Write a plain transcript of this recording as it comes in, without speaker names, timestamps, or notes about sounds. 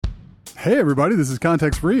Hey everybody, this is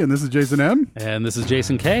Context Free, and this is Jason M. And this is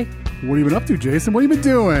Jason K. What have you been up to, Jason? What have you been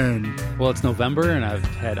doing? Well, it's November, and I've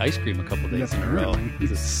had ice cream a couple days in a row. Apparently.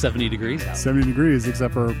 It's 70 degrees out. 70 degrees,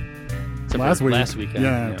 except for last week. Last weekend,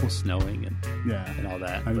 Yeah. it was snowing and all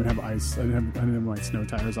that. I didn't have ice. I didn't have my snow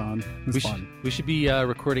tires on. It was fun. We should be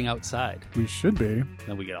recording outside. We should be.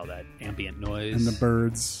 Then we get all that ambient noise. And the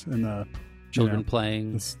birds and the children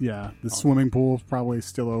playing. The swimming pool's probably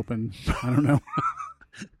still open. I don't know.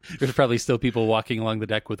 There's probably still people walking along the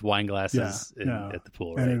deck with wine glasses at the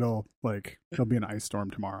pool, right? And there'll be an ice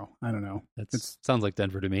storm tomorrow. I don't know. It sounds like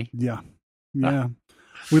Denver to me. Yeah.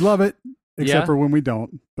 We love it, except for when we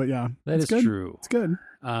don't. But yeah, that is good. true. It's good.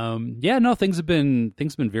 Things have been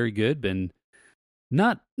very good. Been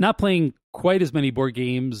not playing quite as many board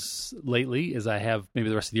games lately as I have maybe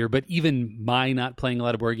the rest of the year, but even my not playing a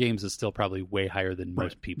lot of board games is still probably way higher than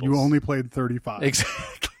most people. You only played 35.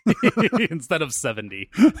 Exactly. Instead of 70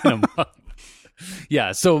 in a month.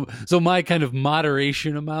 Yeah, so my kind of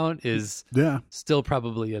moderation amount is still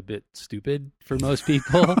probably a bit stupid for most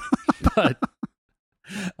people, but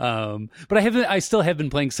I still have been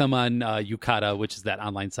playing some on Yucata, which is that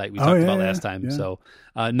online site we talked about last time. Yeah. So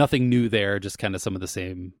nothing new there, just kind of some of the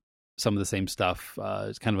same stuff.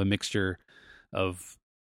 It's kind of a mixture of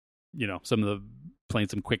some of the playing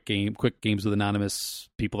some quick games with anonymous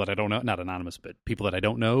people that I don't know, not anonymous, but people that I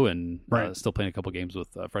don't know, and still playing a couple games with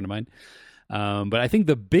a friend of mine. But I think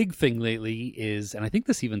the big thing lately is, and I think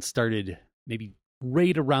this even started maybe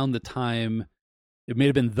right around the time, it may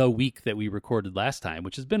have been the week that we recorded last time,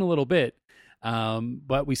 which has been a little bit.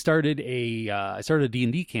 But I started a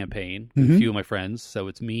D&D campaign with a few of my friends. So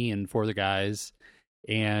it's me and 4 other guys,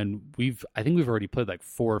 and I think we've already played like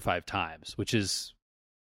 4 or 5 times, which is,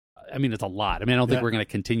 it's a lot. I don't think we're going to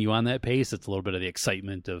continue on that pace. It's a little bit of the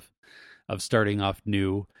excitement of starting off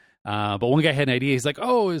new. But one guy had an idea. He's like,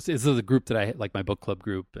 "Oh, is the group that I like, my book club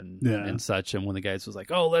group and such?" And one of the guys was like,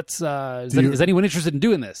 "Oh, let's. Is anyone interested in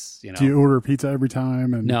doing this? Do you order pizza every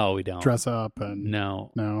time? And no, we don't dress up and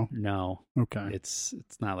no. Okay, it's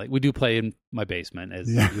not like we do play in my basement, as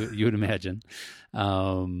you would imagine.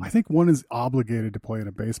 I think one is obligated to play in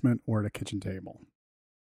a basement or at a kitchen table.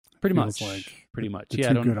 Pretty much. The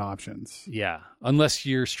two good options. Yeah, unless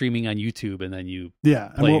you're streaming on YouTube and then you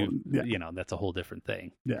play, that's a whole different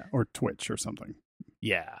thing. Yeah, or Twitch or something.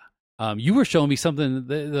 Yeah. You were showing me something,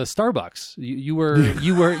 the Starbucks. You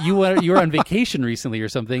were on vacation recently or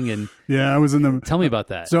something, and I was in the. Tell me about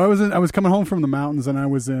that. So I was coming home from the mountains, and I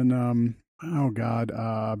was in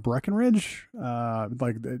Breckenridge,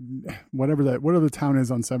 whatever the town is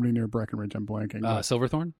on 70 near Breckenridge. I'm blanking.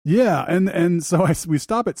 Silverthorne. Yeah, and so we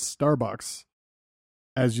stop at Starbucks,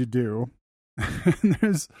 as you do, and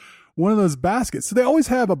there's one of those baskets. So they always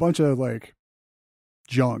have a bunch of like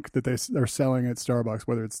junk that they're selling at Starbucks,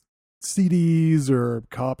 whether it's CDs or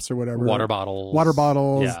cups or whatever, water bottles,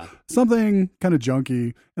 something kind of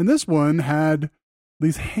junky. And this one had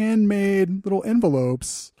these handmade little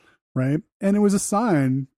envelopes. Right, and it was a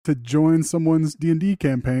sign to join someone's D&D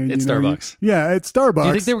campaign. At Starbucks. At Starbucks. Do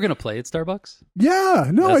you think they were going to play at Starbucks? Yeah,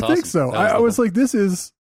 no, That's I think awesome. so. I was like, this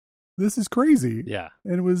is crazy. Yeah,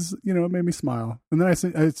 and it was, it made me smile. And then I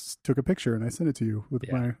took a picture and I sent it to you with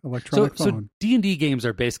my electronic phone. So D&D games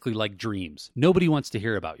are basically like dreams. Nobody wants to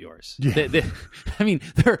hear about yours. Yeah.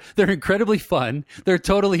 They're incredibly fun. They're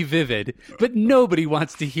totally vivid, but nobody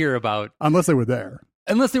wants to hear about unless they were there.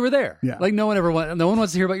 Unless they were there. Yeah. Like no one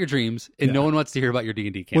wants to hear about your dreams, and no one wants to hear about your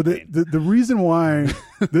D&D campaign. Well, the reason why,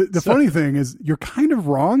 the funny thing is you're kind of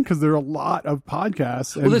wrong, because there are a lot of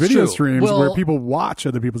podcasts and video streams where people watch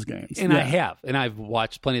other people's games. And I've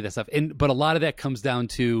watched plenty of that stuff. But a lot of that comes down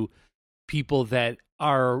to people that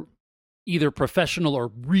are either professional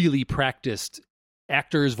or really practiced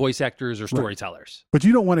actors, voice actors, or storytellers. But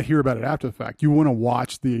you don't want to hear about it after the fact. You want to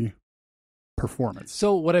watch the performance.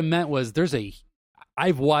 So what I meant was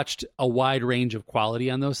I've watched a wide range of quality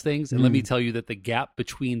on those things, and let me tell you that the gap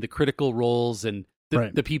between the critical roles and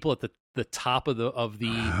the people at the top of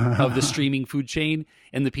the streaming food chain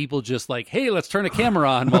and the people just like, hey, let's turn a camera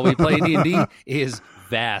on while we play D&D is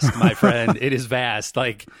vast, my friend. It is vast.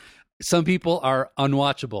 Like, some people are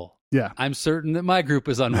unwatchable. Yeah, I'm certain that my group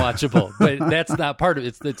is unwatchable, but that's not part of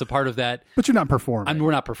it. It's a part of that. But you're not performing.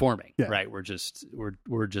 We're not performing, right? We're just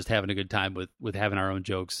having a good time with having our own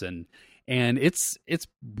jokes, and it's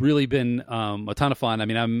really been a ton of fun.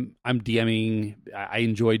 I'm DMing. I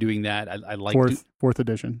enjoy doing that. I like fourth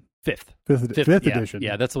edition, fifth edition.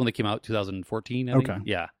 Yeah, that's the one that came out 2014. I think. Okay.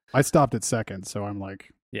 Yeah, I stopped at second, so I'm like,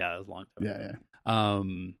 that was a long time.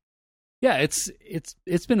 Yeah.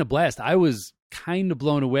 It's been a blast. I was kind of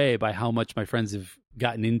blown away by how much my friends have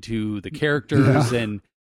gotten into the characters and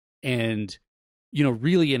and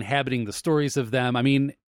really inhabiting the stories of them. I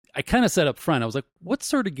mean, I kind of said up front, I was like, what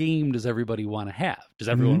sort of game does everybody want to have? Does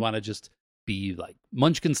everyone want to just be like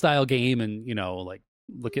Munchkin style game and, like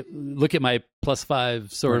look at my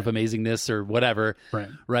 +5 sort of amazingness or whatever.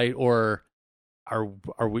 Right. Or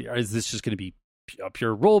is this just going to be a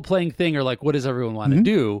pure role playing thing, or like, what does everyone want to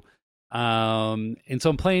do? And so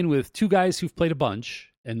I'm playing with 2 guys who've played a bunch,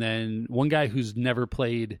 and then 1 guy who's never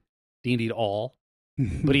played D&D at all.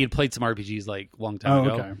 But he had played some RPGs like a long time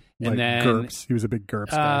ago. Okay. And then GURPS. He was a big GURPS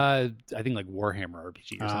guy. I think like Warhammer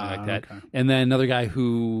RPG or something like that. Okay. And then another guy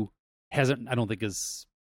who I don't think has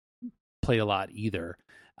played a lot either.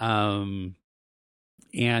 And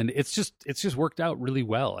it's just worked out really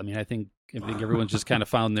well. I mean, I think everyone's just kind of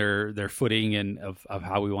found their footing and of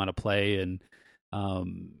how we want to play, and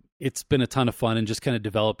it's been a ton of fun and just kind of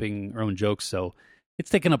developing our own jokes. So it's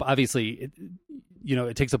taken up, obviously,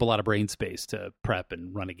 it takes up a lot of brain space to prep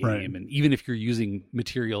and run a game. Right. And even if you're using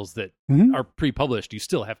materials that are pre-published, you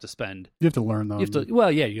still have to spend. You have to learn them. You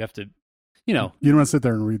have to, You don't want to sit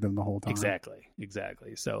there and read them the whole time.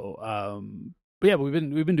 Exactly. So, but yeah,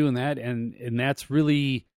 we've been doing that, and that's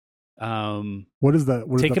really what is that?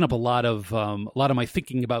 Taking up a lot of my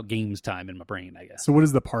thinking about games time in my brain, I guess. So what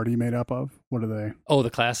is the party made up of? What are they? Oh, the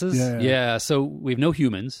classes? Yeah. So we have no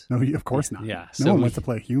humans. No, of course not. Yeah. No one wants to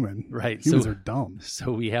play a human. Right. Humans are dumb.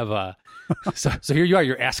 So we have so here you are.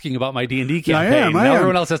 You're asking about my D&D campaign. I am. Now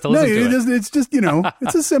everyone else has to listen to it. It's just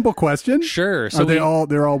it's a simple question. Sure. So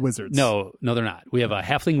they're all wizards? No, they're not. We have a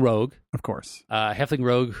halfling rogue. Of course. Halfling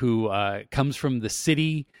rogue who comes from the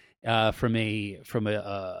city. From a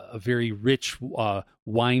very rich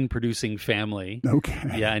wine producing family.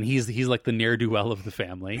 Okay. Yeah, and he's like the ne'er-do-well of the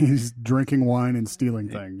family. He's drinking wine and stealing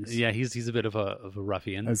things. Yeah, he's a bit of a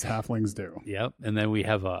ruffian, as halflings do. Yep. And then we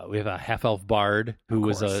have a half-elf bard who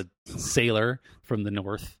was a sailor from the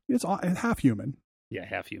north. It's half human. Yeah,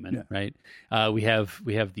 half human. Yeah. Right. We have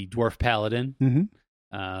the dwarf paladin.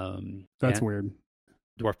 Mm-hmm. That's weird.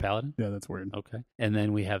 Dwarf paladin? Yeah, that's weird. Okay. And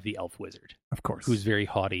then we have the elf wizard. Of course. Who's very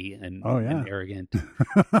haughty and arrogant.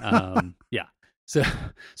 Yeah.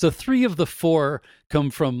 So 3 of the 4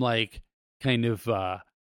 come from like kind of I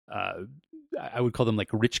would call them like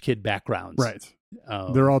rich kid backgrounds. Right.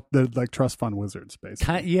 They're like trust fund wizards,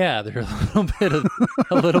 basically. Yeah, they're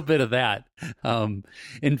a little bit of that.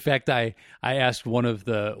 In fact, I asked one of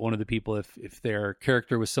the people if their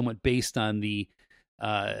character was somewhat based on the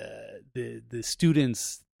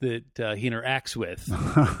students that he interacts with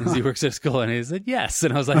as he works at school, and he said yes,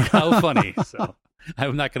 and I was like, how funny. So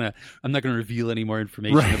I'm not gonna reveal any more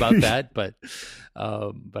information about that, but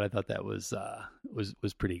I thought that was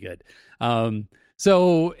pretty good.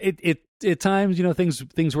 So it at times,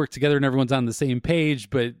 things work together and everyone's on the same page,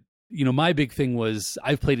 but my big thing was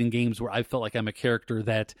I've played in games where I felt like I'm a character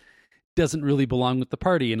that doesn't really belong with the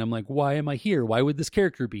party, and I'm like, why am I here? Why would this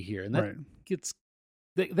character be here? And that gets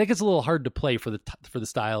a little hard to play for the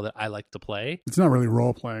style that I like to play. It's not really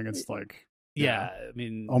role playing. It's like I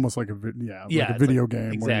mean, almost like a video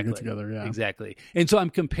game where you get together. Yeah, exactly. And so I'm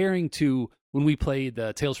comparing to when we played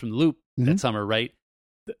Tales from the Loop that summer, right?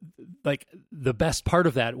 Like the best part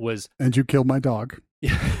of that was, and you killed my dog.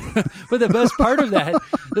 Yeah, but the best part of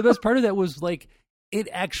that was like it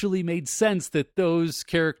actually made sense that those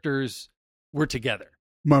characters were together.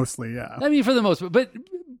 Mostly, yeah. I mean, for the most part,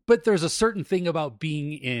 but there's a certain thing about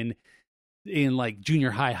being in like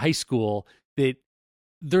junior high school that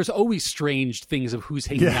there's always strange things of who's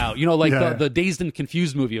hanging out. The Dazed and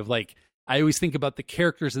Confused movie of like, I always think about the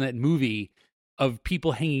characters in that movie of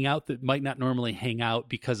people hanging out that might not normally hang out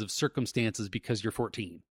because of circumstances because you're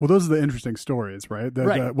 14. Well, those are the interesting stories, right?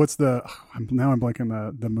 What's I'm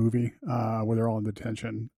blanking the movie where they're all in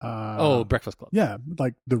detention. Breakfast Club. Yeah,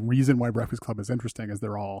 like the reason why Breakfast Club is interesting is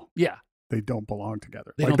they're all they don't belong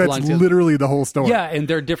together. That's literally the whole story. Yeah, and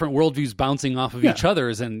they're different worldviews bouncing off of each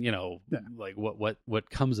other's, and like what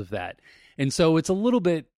comes of that. And so it's a little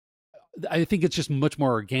bit. I think it's just much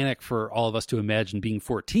more organic for all of us to imagine being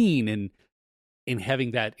 14 and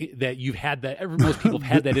having that you've had that. Most people have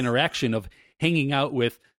had that interaction of hanging out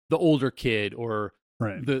with the older kid or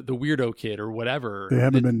the weirdo kid or whatever. They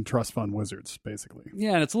haven't been trust fund wizards, basically.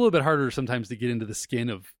 Yeah, and it's a little bit harder sometimes to get into the skin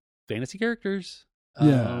of fantasy characters.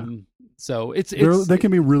 Yeah. So it's they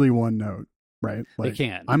can be really one note, right? Like, they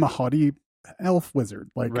can. I'm a haughty elf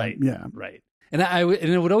wizard. Like, right. Right. And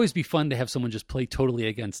it would always be fun to have someone just play totally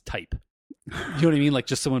against type. You know what I mean? Like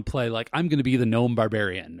just someone play like I'm going to be the gnome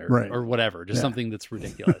barbarian or whatever, just something that's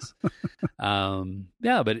ridiculous. But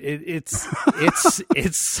it's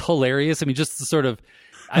hilarious. I mean, just the sort of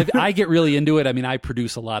I get really into it. I mean, I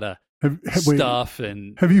produce a lot of stuff.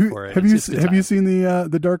 And have you seen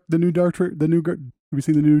the new Dark Crystal?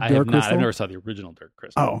 I never saw the original Dark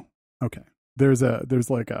Crystal. Oh, okay. There's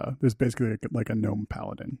basically like a gnome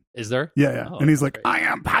paladin. Is there? Yeah. Oh, and he's like, great. I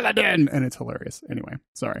am paladin, and it's hilarious. Anyway,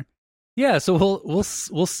 sorry. Yeah, so we'll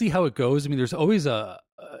see how it goes. I mean, there's always an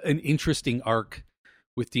interesting arc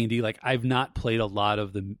with D&D. Like, I've not played a lot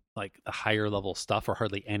of the higher level stuff, or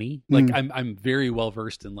hardly any. Like, I'm very well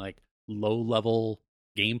versed in like low level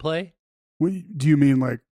gameplay. What do you mean,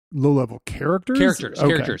 like low level characters?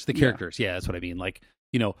 Characters. Yeah, that's what I mean. Like,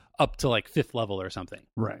 up to like 5th level or something.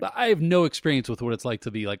 Right. But I have no experience with what it's like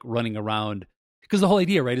to be like running around, because the whole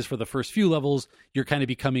idea, right, is for the first few levels, you're kind of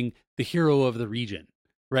becoming the hero of the region,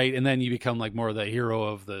 right? And then you become like more the hero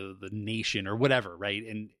of the nation or whatever, right?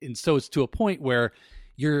 And so it's to a point where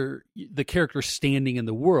the character standing in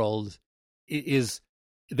the world is,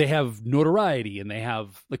 they have notoriety, and they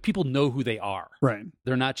have like, people know who they are. Right.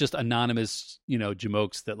 They're not just anonymous,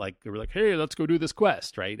 Jamokes that like, they were like, hey, let's go do this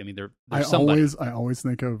quest, right? I mean, they're somebody. I always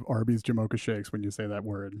think of Arby's Jamocha shakes when you say that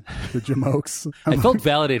word, the Jamokes. I felt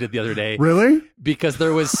validated the other day. Really? Because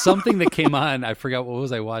there was something that came on. I forgot what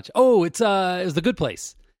was I watching. Oh, it was The Good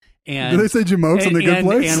Place. And did they say Jamokes in The Good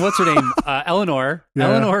Place? And what's her name? Eleanor. Yeah.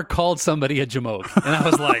 Eleanor called somebody a Jamoke, and I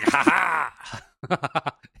was like, ha ha.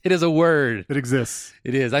 It is a word. It exists.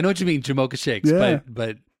 It is. I know what you mean, Jamocha shakes, yeah.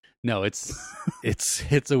 but no, it's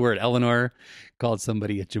a word. Eleanor called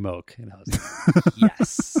somebody a Jamoke, and I was like,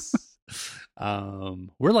 yes.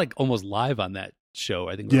 We're like almost live on that show.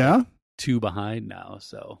 I think we're like 2 behind now,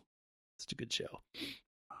 so it's a good show.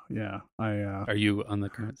 Yeah, Are you on the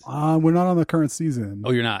current? We're not on the current season. Oh,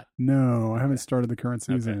 you're not. No, I haven't started the current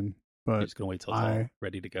season. Okay. But I'm just gonna wait till it's all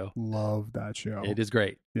ready to go. Love that show. It is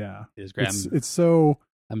great. Yeah, it is great. It's so.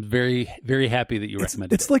 I'm very, very happy that you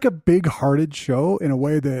recommended it. It's like a big-hearted show in a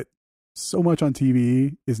way that so much on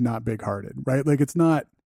TV is not big-hearted, right? Like it's not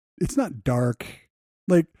dark.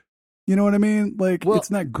 Like, you know what I mean? Like, it's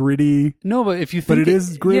not gritty. No, but if you think, but it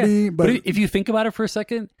is gritty. Yeah, but if you think about it for a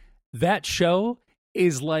second, that show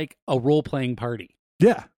is like a role-playing party.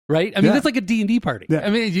 Yeah. Right? I mean, that's like a D&D party. Yeah. I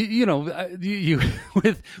mean, you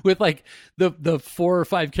with like the 4 or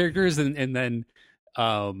 5 characters, and then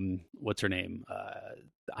what's her name?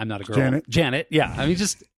 I'm not a girl. Janet. Yeah. I mean,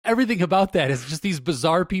 just everything about that is just these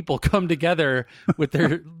bizarre people come together with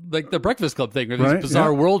their like the Breakfast Club thing, or these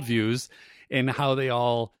bizarre worldviews, and how they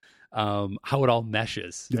all how it all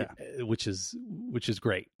meshes. Yeah. Which is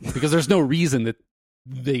great, because there's no reason that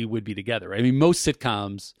they would be together. I mean, most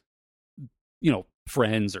sitcoms,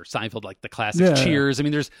 Friends or Seinfeld, like the classic Cheers. I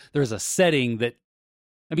mean, there's a setting that,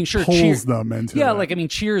 I mean, sure, pulls them into that. Like, I mean,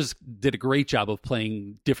 Cheers did a great job of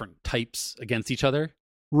playing different types against each other.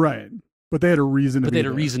 Right. But they had a reason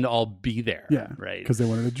to all be there. Yeah. Right. Because they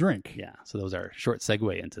wanted to drink. Yeah. So those are short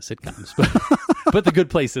segue into sitcoms. But The Good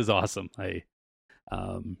Place is awesome. I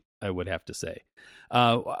would have to say.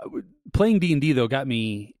 Playing D&D, though, got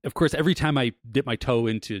me, of course, every time I dip my toe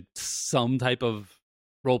into some type of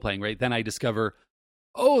role-playing, right, then I discover,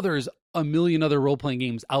 there's a million other role-playing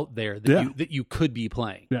games out there that you could be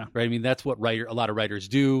playing. Yeah. Right. I mean, that's what a lot of writers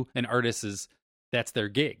do, and artists that's their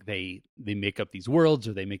gig. They make up these worlds,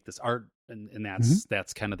 or they make this art, and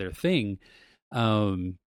that's kind of their thing.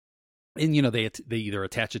 And they either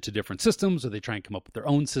attach it to different systems, or they try and come up with their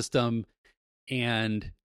own system,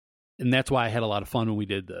 and that's why I had a lot of fun when we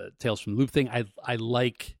did the Tales from the Loop thing. I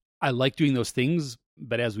like doing those things,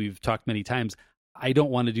 but as we've talked many times, I don't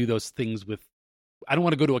want to do those things I don't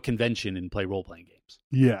want to go to a convention and play role-playing games.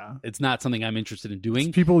 Yeah. It's not something I'm interested in doing.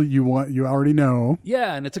 It's people you already know.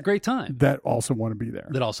 Yeah, and it's a great time. That also want to be there.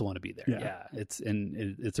 Yeah. It's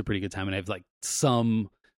a pretty good time, and I have like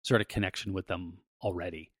some sort of connection with them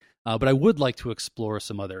already. But I would like to explore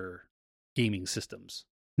some other gaming systems,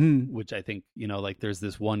 which I think, like there's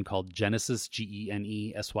this one called Genesys,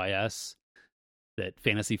 Genesys, that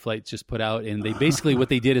Fantasy Flight just put out, and they basically what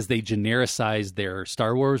they did is they genericized their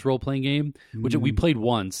Star Wars role-playing game, which we played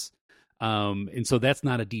once, and so that's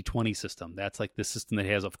not a D20 system. That's like the system that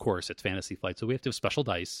has, of course, it's Fantasy Flight, so we have to have special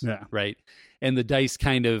dice, right? And the dice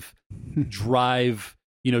kind of drive.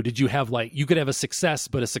 Did you have you could have a success,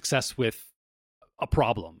 but a success with a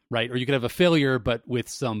problem, right? Or you could have a failure, but with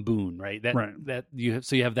some boon, right? You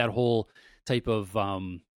have that whole type of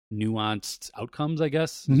nuanced outcomes, I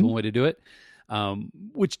guess, is one way to do it.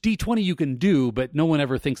 Which D20 you can do, but no one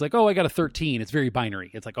ever thinks like, I got a 13. It's very binary.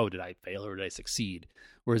 It's like, did I fail or did I succeed?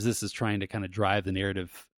 Whereas this is trying to kind of drive the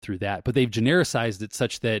narrative through that. But they've genericized it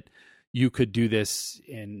such that you could do this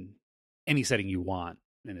in any setting you want.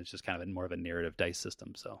 And it's just kind of more of a narrative dice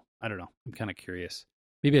system. So I don't know. I'm kind of curious.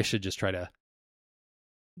 Maybe I should just try to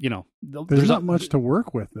there's not much to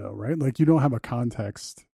work with though, right? Like you don't have a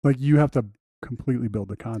context. Like you have to completely build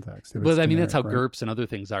the context. But I mean, that's how GURPS and other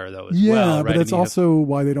things are though. Right? But that's also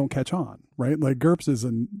why they don't catch on, right? Like GURPS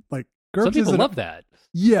some people love that.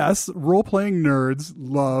 Yes, role-playing nerds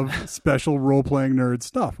love special role-playing nerd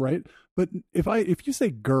stuff, right? But if you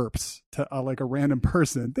say GURPS to like a random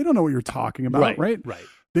person, they don't know what you're talking about, right? Right.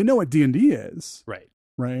 They know what D&D is, right?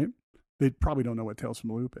 They probably don't know what Tales from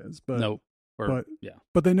the Loop is, but no,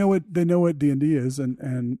 but they know what D&D is,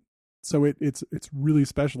 and so it's really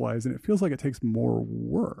specialized, and it feels like it takes more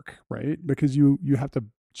work, right? Because you have to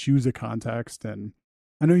choose a context, and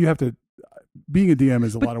I know you have to. Being a DM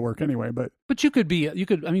is a lot of work anyway, but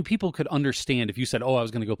people could understand if you said, "Oh, I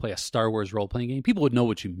was going to go play a Star Wars role-playing game." People would know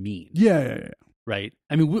what you mean. Yeah. Right?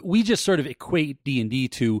 I mean, we just sort of equate D&D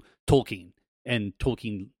to Tolkien and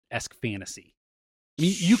Tolkien-esque fantasy. I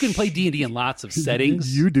mean, you can play D&D in lots of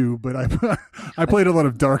settings. You do, but I played a lot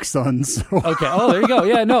of Dark Suns. So. Okay. Oh, there you go.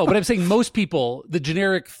 Yeah, no, but I'm saying most people, the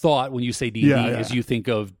generic thought when you say D&D is you think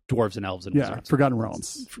of dwarves and elves and wizards. Forgotten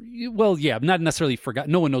Realms. Well, yeah, not necessarily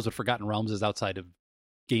forgotten. No one knows what Forgotten Realms is outside of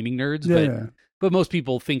gaming nerds, but most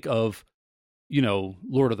people think of,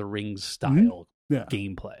 Lord of the Rings style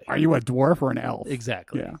gameplay. Are you a dwarf or an elf?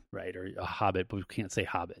 Exactly. Yeah. Right. Or a hobbit, but we can't say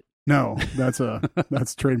hobbit. No, that's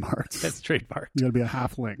trademarked. That's trademarked. You got to be a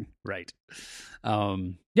halfling, right?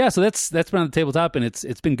 So that's been on the tabletop, and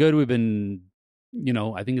it's been good. We've been,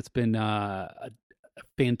 I think it's been a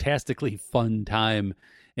fantastically fun time,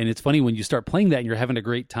 and it's funny when you start playing that and you're having a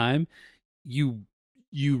great time, you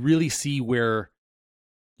really see where,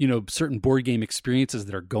 certain board game experiences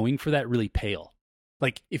that are going for that really pale.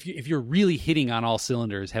 Like if you're really hitting on all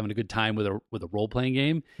cylinders, having a good time with a role playing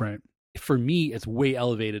game, right? For me, it's way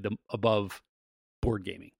elevated above board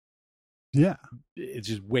gaming. Yeah. It's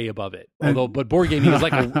just way above it. But board gaming is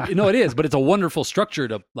like, it is, but it's a wonderful structure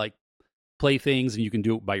to like play things, and you can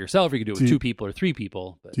do it by yourself, or you can do it with 2 people or 3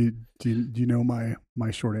 people. But. Do you know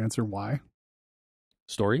my short answer why?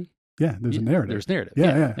 Story? Yeah, there's a narrative. There's narrative.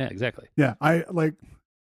 Yeah, exactly. Yeah,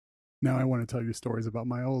 now I want to tell you stories about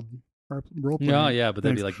my old role playing. No, yeah, but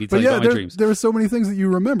that'd be like me telling you about my dreams. There were so many things that you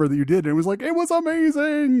remember that you did, and it was like, it was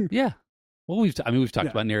amazing. Yeah. Well, we've talked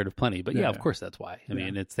about narrative plenty, but of course that's why. I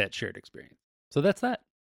mean, it's that shared experience. So that's that.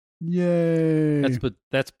 Yay.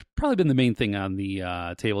 That's probably been the main thing on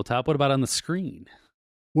the tabletop. What about on the screen?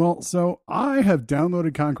 Well, so I have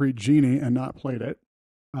downloaded Concrete Genie and not played it.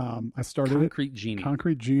 I started Concrete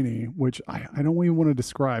Genie, which I don't even want to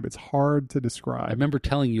describe. It's hard to describe. I remember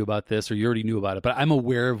telling you about this, or you already knew about it, but I'm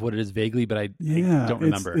aware of what it is vaguely, but I don't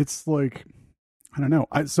remember. It's like, I don't know.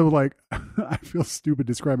 I feel stupid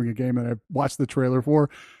describing a game that I watched the trailer for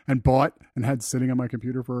and bought and had sitting on my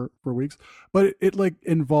computer for weeks. But it like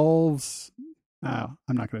involves. I'm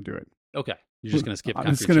not going to do it. Okay, you're just going to skip. We're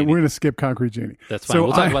going to skip Concrete Genie. That's fine.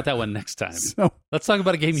 We'll talk about that one next time. Let's talk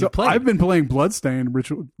about a game you played. I've been playing Bloodstained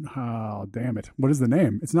Ritual. Oh, damn it! What is the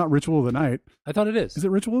name? It's not Ritual of the Night. I thought it is. Is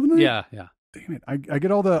it Ritual of the Night? Yeah. Damn it! I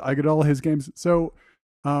get all his games. So,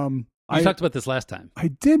 you talked about this last time. I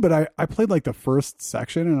did, but I played like the first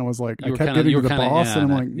section, and I was like, I kept getting to the boss,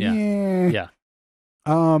 and I'm like, yeah.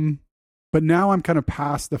 But now I'm kind of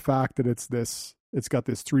past the fact that it's got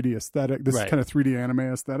this 3D aesthetic, this kind of 3D anime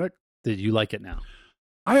aesthetic. Did you like it now?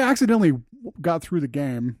 I accidentally got through the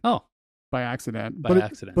game. Oh, by accident. But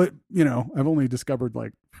I've only discovered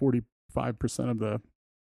like 45% of the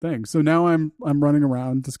things. So now I'm running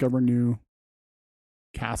around discovering new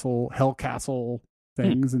hell castle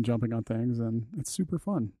things and jumping on things, and it's super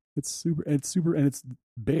fun. It's super and it's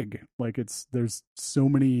big. Like there's so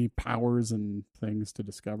many powers and things to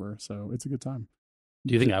discover. So it's a good time.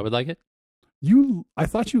 Do you think I would like it? I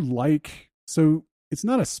thought you so it's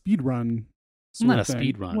not a speed run. It's not a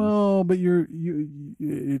speed run. Well, but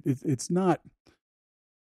it's not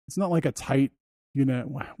like a tight,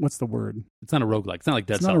 what's the word? It's not a roguelike. It's not like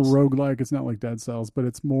Dead Cells. It's not a roguelike. It's not like Dead Cells, but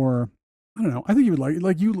it's more, I don't know. I think you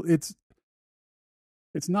would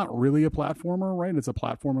it's not really a platformer, right? It's a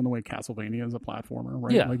platformer in the way Castlevania is a platformer,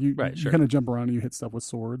 right? Yeah, like you kind of jump around and you hit stuff with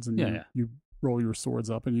swords, and you roll your swords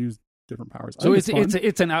up and use different powers. So it's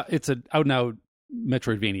an out and out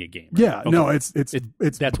Metroidvania game. Right? Yeah, okay. No, it's that's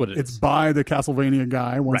what it is. It's by the Castlevania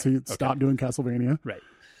guy once he stopped doing Castlevania, right?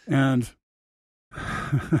 And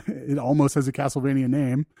it almost has a Castlevania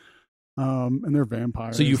name. And they're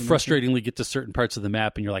vampires. So you frustratingly get to certain parts of the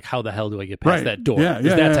map, and you're like, "How the hell do I get past that door?" It's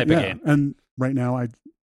that type of game. And right now,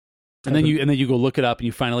 and then you go look it up, and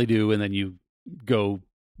you finally do, and then you go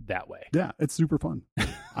that way. Yeah, it's super fun.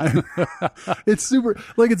 It's super,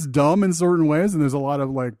 like, it's dumb in certain ways, and there's a lot of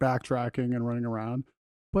like backtracking and running around,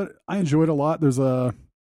 but I enjoy it a lot. There's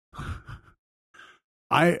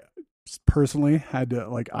I personally had to,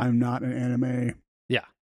 like, I'm not an anime Yeah.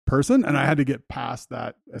 person, and I had to get past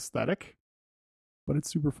that aesthetic, but it's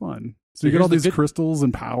super fun. So you here's get all the these good- crystals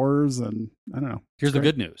and powers, and I don't know. Here's It's the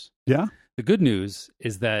great. good news. Yeah? The good news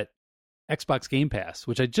is that Xbox Game Pass,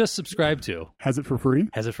 which I just subscribed to, Has it for free?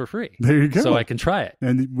 has it for free. There you go. So I can try it.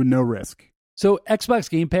 And with no risk. So Xbox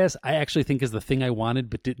Game Pass, I actually think is the thing I wanted,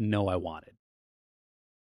 but didn't know I wanted.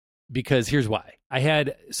 Because here's why.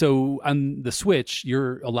 So on the Switch,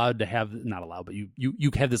 you're allowed to have, not allowed, but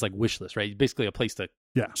you have this like wish list, right? Basically a place to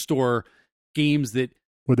store games that.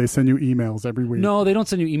 Would they send you emails every week? No, they don't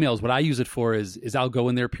send you emails. What I use it for is I'll go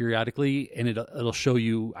in there periodically and it'll show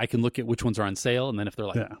you, I can look at which ones are on sale. And then if they're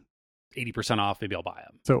like 80% off, maybe I'll buy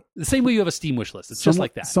them. So the same way you have a Steam wish list. It's just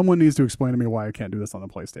like that. Someone needs to explain to me why I can't do this on the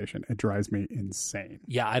PlayStation. It drives me insane.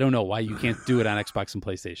 Yeah, I don't know why you can't do it on Xbox and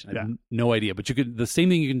PlayStation. I have no idea. But you could, the same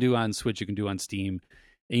thing you can do on Switch, you can do on Steam.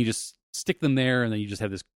 And you just stick them there and then you just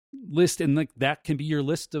have this list. And like that can be your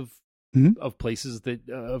list of places that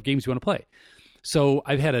of games you want to play. So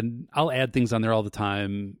I'll add things on there all the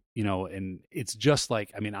time, and it's just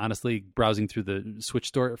like, I mean, honestly, browsing through the Switch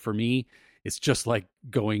store for me, it's just like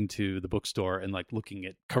going to the bookstore and like looking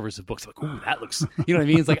at covers of books. Like, ooh, that looks, you know what I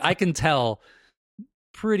mean? It's like I can tell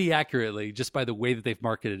pretty accurately just by the way that they've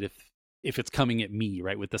marketed if it's coming at me,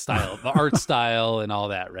 right, with the style, the art style and all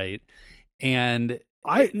that, right? And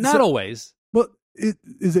not always. Well,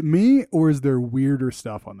 is it me, or is there weirder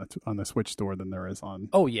stuff on the Switch store than there is on?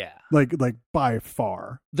 Oh yeah, like by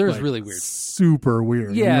far. There's like, really weird, super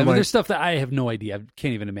weird. Yeah, I mean, there's stuff that I have no idea. I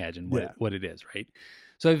can't even imagine what it is, right?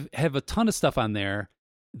 So I have a ton of stuff on there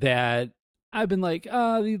that I've been like,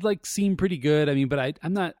 they like seem pretty good. I mean, but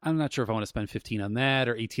I'm not sure if I want to spend 15 on that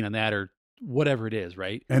or 18 on that or whatever it is,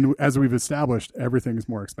 right? And as we've established, everything's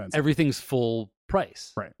more expensive. Everything's full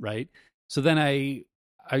price, right? So then I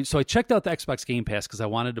checked out the Xbox Game Pass because I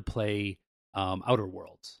wanted to play Outer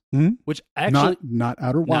Worlds, which actually not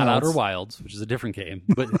Outer Wilds, not Outer Wilds, which is a different game,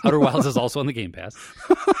 but Outer Wilds is also on the Game Pass.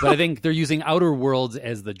 But I think they're using Outer Worlds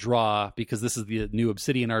as the draw because this is the new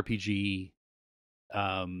Obsidian RPG.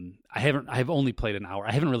 I've only played an hour.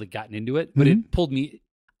 I haven't really gotten into it, but it pulled me.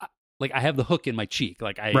 Like I have the hook in my cheek.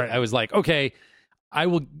 Like I was like, okay,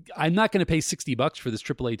 I'm not going to pay $60 for this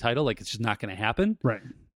AAA title. Like it's just not going to happen. Right.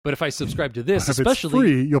 But if I subscribe to this, if especially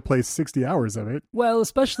it's free, you'll play 60 hours of it. Well,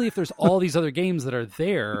 especially if there's all these other games that are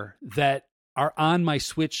there that are on my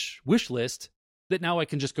Switch wish list that now I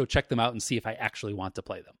can just go check them out and see if I actually want to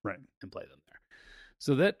play them. Right. And play them there.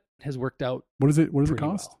 So that has worked out. What does it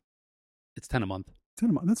cost? Well. It's $10 a month. $10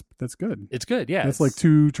 a month. That's good. It's good. Yeah. That's like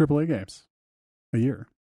 2 AAA games a year.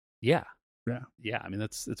 Yeah. Yeah. Yeah. I mean,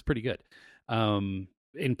 that's pretty good. And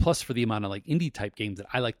plus for the amount of like indie type games that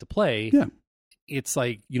I like to play. Yeah. It's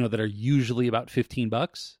like, that are usually about $15.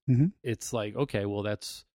 Mm-hmm. It's like, okay, well,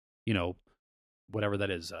 that's, whatever that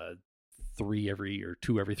is,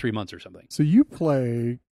 2 every 3 months or something. So you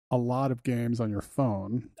play a lot of games on your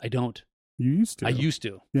phone. I don't. You used to. I used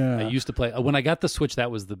to. Yeah. I used to play. When I got the Switch,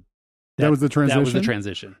 that was the transition? That was the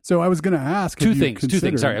transition. So I was going to ask. Two things.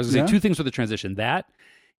 Sorry. I was going to say 2 things for the transition. That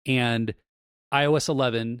and iOS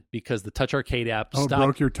 11 because the Touch Arcade app stopped.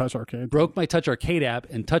 Broke your Touch Arcade. Broke my Touch Arcade app,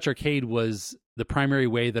 and Touch Arcade was the primary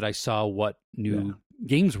way that I saw what new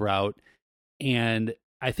games were out. And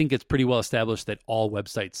I think it's pretty well established that all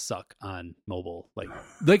websites suck on mobile. Like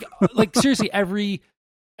seriously, every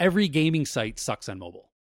gaming site sucks on mobile.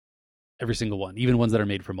 Every single one, even ones that are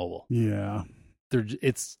made for mobile. Yeah,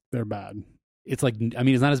 they're bad. It's like, I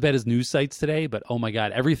mean, it's not as bad as news sites today, but oh my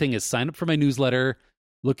God, everything is sign up for my newsletter,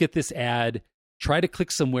 look at this ad, try to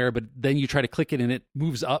click somewhere, but then you try to click it and it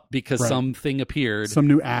moves up because something appeared. Some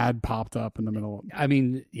new ad popped up in the middle. I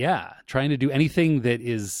mean, yeah, trying to do anything that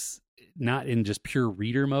is not in just pure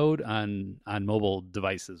reader mode on mobile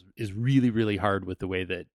devices is really, really hard with the way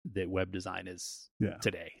that web design is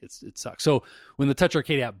today. It sucks. So when the Touch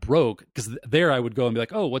Arcade app broke, because there I would go and be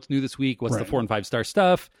like, oh, what's new this week? What's the 4 and 5 star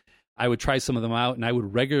stuff? I would try some of them out, and I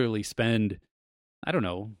would regularly spend, I don't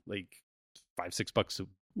know, like $5-6 a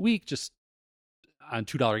week just on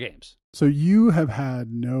 $2 games. So you have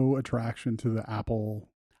had no attraction to the Apple.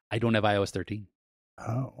 I don't have iOS 13.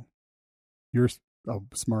 Oh, you're a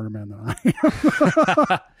smarter man than I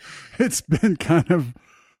am. It's been kind of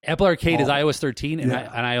Apple Arcade is iOS 13, and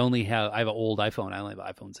I have an old iPhone. I only have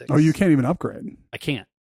an iPhone 6. Oh, you can't even upgrade. I can't.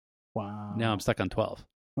 Wow. Now I'm stuck on 12.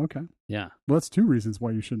 Okay. Yeah. Well, that's 2 reasons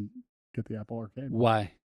why you shouldn't get the Apple Arcade.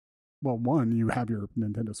 Why? Well, 1, you have your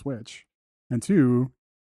Nintendo Switch, and 2,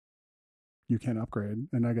 you can't upgrade,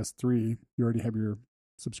 and I guess 3, you already have your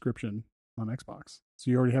subscription on Xbox, so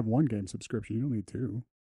you already have 1 game subscription. You don't need 2.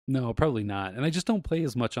 No, probably not. And I just don't play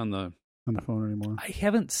as much on the on the phone anymore. I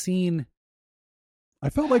haven't seen. I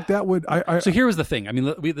felt like that would. So here was the thing. I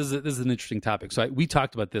mean, this is an interesting topic. So we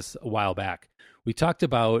talked about this a while back. We talked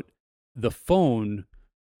about the phone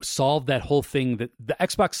solved that whole thing that the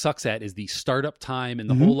Xbox sucks at, is the startup time and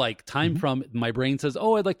the whole like time from my brain says,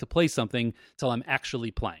 oh, I'd like to play something till I'm actually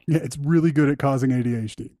playing. Yeah, it's really good at causing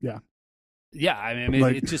ADHD. Yeah. Yeah, I mean,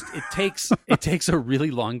 like, it takes a really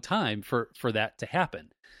long time for that to happen.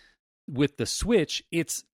 With the Switch,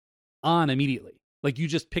 it's on immediately. Like you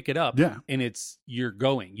just pick it up, and you're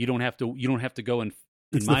going. You don't have to go and.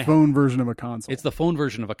 It's the phone version of a console. It's the phone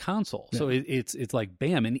version of a console. Yeah. So it's like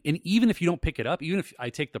bam, and even if you don't pick it up, even if I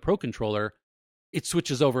take the Pro Controller, it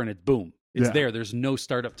switches over and it's boom, it's there. There's no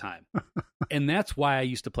startup time, and that's why I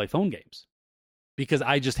used to play phone games, because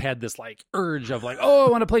I just had this like urge of like, oh,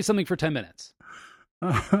 I want to play something for 10 minutes.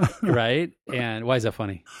 Right? And why is that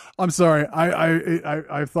funny? I'm sorry.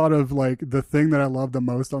 I thought of like the thing that I love the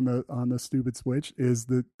most on the stupid Switch is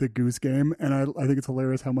the Goose Game, and I think it's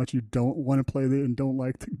hilarious how much you don't want to play it and don't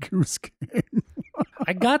like the Goose Game.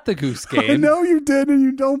 I got the Goose Game. I know you did, and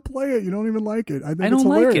you don't play it. You don't even like it. I think it's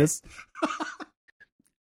hilarious.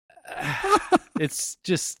 It's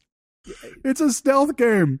just. It's a stealth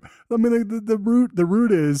game. I mean, the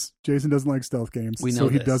root is Jason doesn't like stealth games, so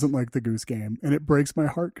he doesn't like the Goose Game, and it breaks my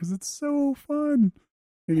heart because it's so fun.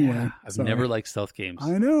 Anyway, I've never liked stealth games.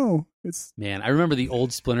 I know. I remember the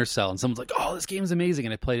old Splinter Cell, and someone's like, "Oh, this game's amazing,"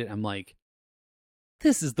 and I played it. And I'm like,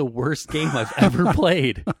 "This is the worst game I've ever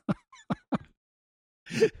played."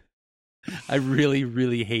 I really,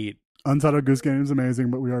 really hate. Untitled Goose Game is amazing,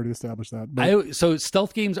 but we already established that. So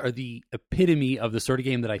stealth games are the epitome of the sort of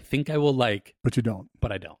game that I think I will like. But you don't.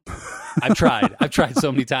 But I don't. I've tried. I've tried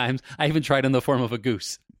so many times. I even tried in the form of a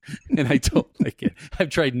goose, and I don't like it. I've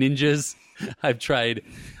tried ninjas. I've tried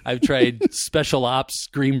special ops,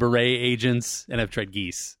 Green Beret agents, and I've tried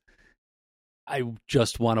geese. I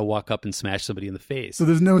just want to walk up and smash somebody in the face. So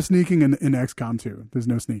there's no sneaking in XCOM 2. There's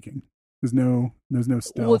no sneaking. There's no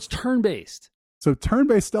stealth. Well, it's turn-based. So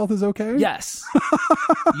turn-based stealth is okay? Yes.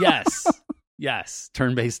 Yes.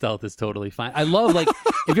 Turn-based stealth is totally fine. I love, like,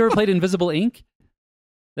 have you ever played Invisible Inc?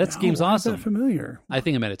 That game's awesome. Is that familiar? I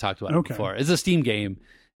think I might have talked about it before. It's a Steam game,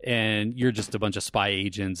 and you're just a bunch of spy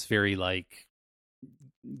agents, very, like,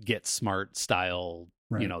 Get Smart style,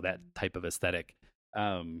 that type of aesthetic.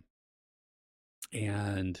 And,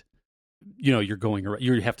 you're going around,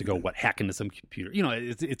 you have to go, hack into some computer.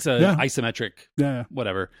 It's a isometric,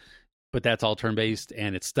 whatever. But that's all turn-based,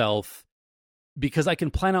 and it's stealth, because I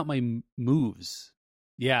can plan out my moves.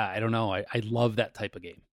 Yeah, I don't know. I love that type of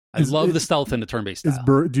game. I love the stealth and the turn-based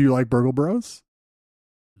style. Do you like Burgle Bros?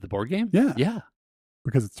 The board game? Yeah. Yeah.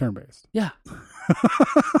 Because it's turn-based. Yeah.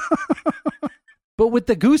 But with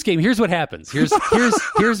the Goose Game, here's what happens.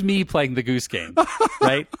 Here's me playing the Goose Game,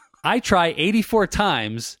 right? I try 84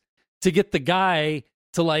 times to get the guy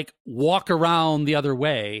to, like, walk around the other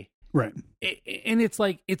way. Right. And it's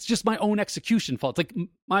like, it's just my own execution fault. It's like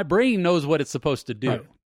my brain knows what it's supposed to do.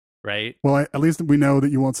 Right. Well, at least we know that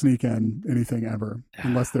you won't sneak in anything ever,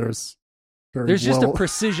 unless there's just a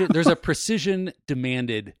precision. There's a precision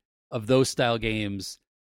demanded of those style games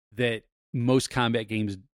that most combat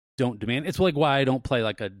games don't demand. It's like why I don't play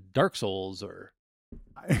like a Dark Souls or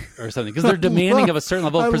something, because they're demanding of a certain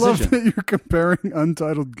level of precision. I love that you're comparing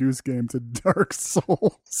Untitled Goose Game to Dark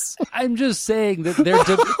Souls. I'm just saying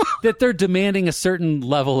that they're demanding a certain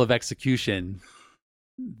level of execution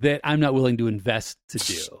that I'm not willing to invest to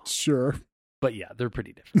do. Sure. But yeah, they're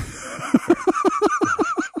pretty different.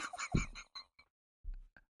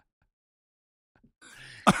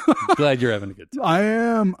 Glad you're having a good time. I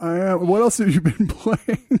am. What else have you been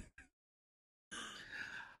playing?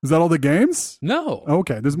 Is that all the games? No.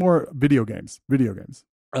 Okay, there's more video games.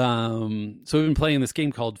 So we've been playing this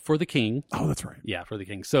game called For the King. Oh, that's right. Yeah, For the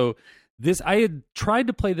King. So I had tried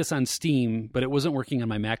to play this on Steam, but it wasn't working on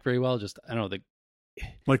my Mac very well. Just, I don't know,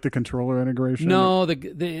 like the controller integration. No,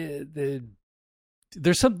 there's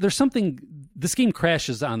something. This game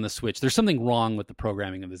crashes on the Switch. There's something wrong with the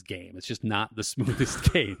programming of this game. It's just not the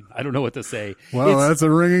game. I don't know what to say. Well, that's a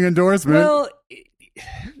ringing endorsement. Well.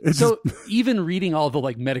 Even reading all the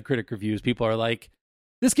like Metacritic reviews, people are like,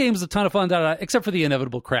 "This game is a ton of fun," except for the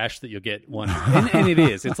inevitable crash that you'll get one, and it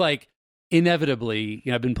is. It's like inevitably.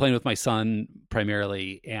 I've been playing with my son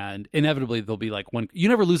primarily, and inevitably there'll be like one. You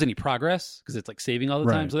never lose any progress because it's like saving all the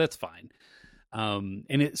time, so that's fine.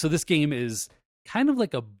 So this game is kind of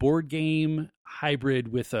like a board game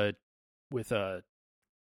hybrid with a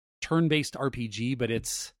turn-based RPG, but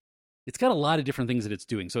it's got a lot of different things that it's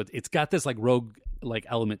doing. So it's got this like rogue like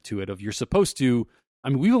element to it of you're supposed to. I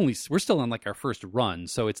mean, we're still on like our first run,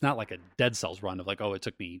 so it's not like a Dead Cells run of like, oh, it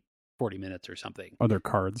took me 40 minutes or something. Are there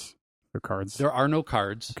cards? There are no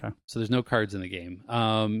cards. Okay. So there's no cards in the game.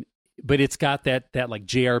 But it's got that like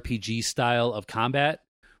JRPG style of combat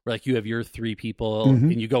where like you have your 3 people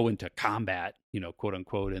and you go into combat, quote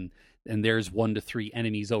unquote, and there's 1 to 3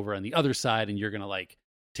 enemies over on the other side, and you're gonna like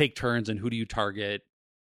take turns and who do you target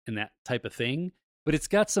and that type of thing. But it's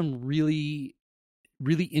got some really,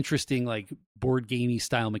 really interesting like board gamey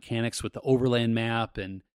style mechanics with the overland map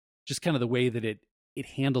and just kind of the way that it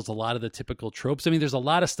handles a lot of the typical tropes. I mean, there's a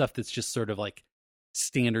lot of stuff that's just sort of like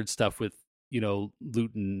standard stuff with,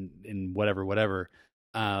 loot and whatever.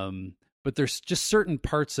 But there's just certain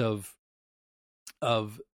parts of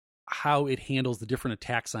how it handles the different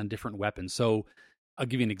attacks on different weapons. So I'll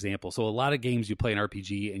give you an example. So a lot of games you play an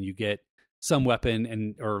RPG and you get some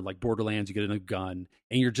weapon or like Borderlands, you get a new gun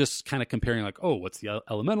and you're just kind of comparing like, oh, what's the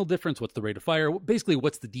elemental difference? What's the rate of fire? Basically,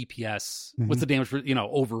 what's the DPS? What's the damage for,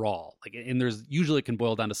 overall? Like, and there's usually it can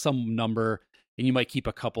boil down to some number and you might keep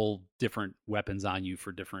a couple different weapons on you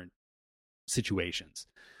for different situations.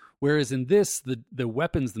 Whereas in this, the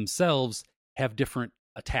weapons themselves have different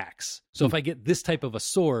attacks. So if I get this type of a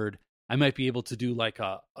sword, I might be able to do like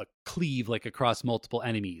a cleave like across multiple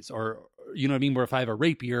enemies, or you know what I mean? Where if I have a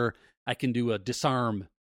rapier, I can do a disarm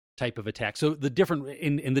type of attack. So the different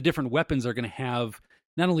in the different weapons are going to have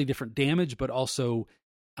not only different damage, but also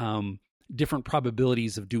different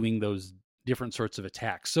probabilities of doing those different sorts of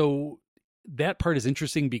attacks. So that part is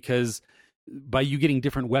interesting because by you getting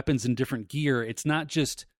different weapons and different gear, it's not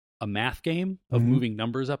just a math game of moving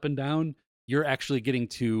numbers up and down. You're actually getting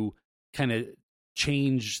to kind of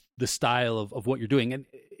change the style of what you're doing. And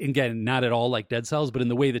again, not at all like Dead Cells, but in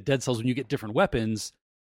the way that Dead Cells, when you get different weapons,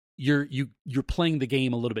 you're playing the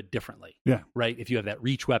game a little bit differently. Yeah. Right. If you have that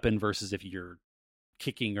reach weapon versus if you're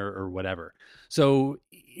kicking or whatever. So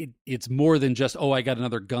it's more than just, oh, I got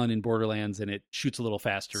another gun in Borderlands and it shoots a little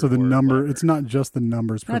faster. So the number, whatever. It's not just the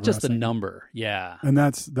numbers. Not just the number. Yeah. And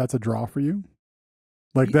that's a draw for you?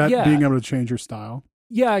 Like that being able to change your style?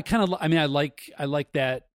 Yeah, I like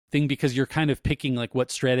that thing because you're kind of picking like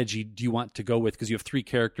what strategy do you want to go with because you have 3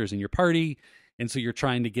 characters in your party. And so you're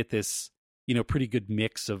trying to get this, pretty good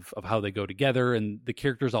mix of how they go together. And the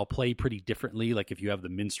characters all play pretty differently. Like if you have the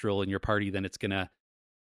minstrel in your party, then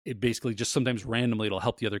it basically just sometimes randomly it'll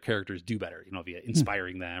help the other characters do better, via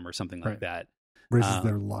inspiring them or something like that. Raises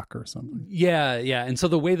their luck or something. Yeah. And so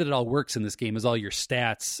the way that it all works in this game is all your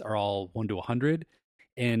stats are all 1 to 100.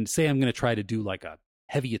 And say I'm going to try to do like a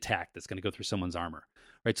heavy attack that's going to go through someone's armor,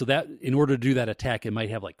 right? So that in order to do that attack, it might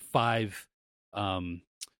have like 5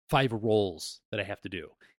 rolls that I have to do.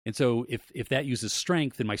 And so if that uses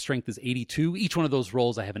strength and my strength is 82, each one of those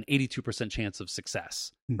rolls, I have an 82% chance of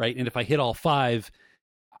success, right? And if I hit all 5,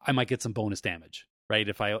 I might get some bonus damage, right?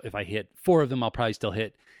 If I hit 4 of them, I'll probably still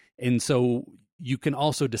hit. And so you can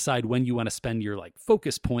also decide when you want to spend your like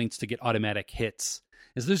focus points to get automatic hits.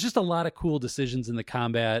 Is there's just a lot of cool decisions in the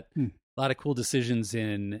combat, a lot of cool decisions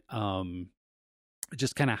in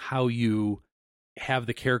just kind of how you have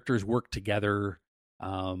the characters work together.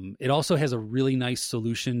 It also has a really nice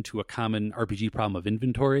solution to a common RPG problem of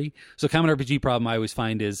inventory. So a common RPG problem I always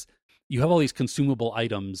find is you have all these consumable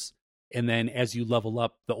items, and then as you level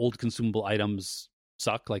up, the old consumable items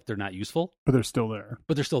suck, like they're not useful. But they're still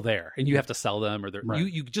there. And you have to sell them, or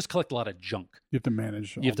right. you just collect a lot of junk. You have to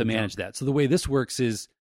manage that. So the way this works is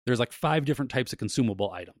there's like 5 different types of consumable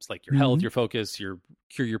items, like your health, your focus, your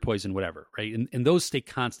cure, your poison, whatever, right? And those stay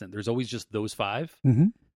constant. There's always just those 5.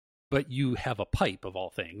 But you have a pipe of all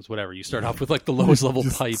things, whatever. You start off with like the lowest level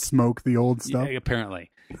pipe. Smoke the old stuff. Yeah, apparently.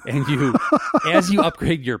 And as you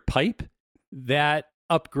upgrade your pipe, that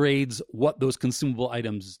upgrades what those consumable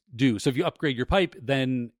items do. So if you upgrade your pipe,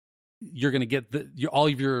 then you're going to get all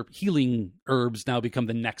of your healing herbs now become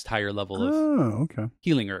the next higher level of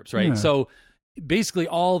healing herbs, right? Yeah. So basically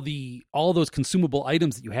all those consumable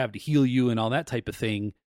items that you have to heal you and all that type of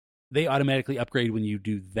thing, they automatically upgrade when you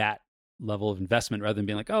do that level of investment rather than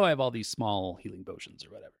being like, oh, I have all these small healing potions or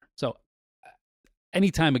whatever. So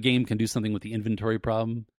anytime a game can do something with the inventory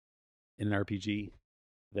problem in an RPG,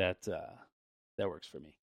 that works for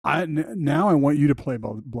me. Now I want you to play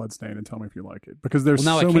Bloodstained and tell me if you like it, because there's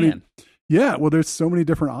so many. Yeah, well, there's so many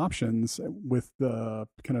different options with the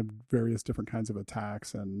kind of various different kinds of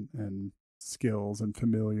attacks and skills and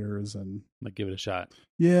familiars, and might give it a shot.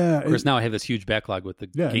 Yeah, of course. Now I have this huge backlog with the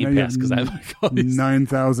Game Pass because I have like all these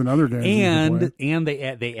 9,000 other games. And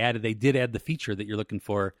they did add the feature that you're looking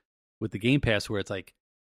for with the Game Pass, where it's like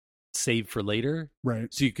save for later,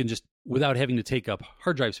 right? So you can just, without having to take up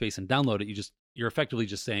hard drive space and download it, you're effectively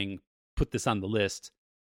just saying put this on the list,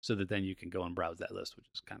 so that then you can go and browse that list, which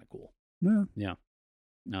is kind of cool. Yeah.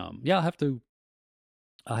 I'll have to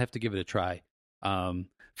I'll have to give it a try.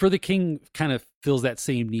 For the King kind of fills that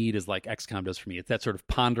same need as like XCOM does for me. It's that sort of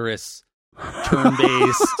ponderous,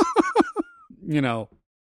 turn-based,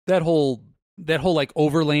 that whole like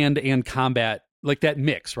overland and combat, like that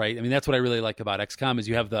mix, right? I mean, that's what I really like about XCOM is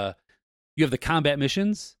you have the combat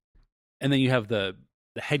missions, and then you have the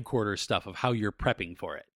headquarters stuff of how you're prepping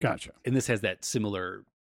for it. Gotcha. And this has that similar.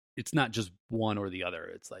 It's not just one or the other.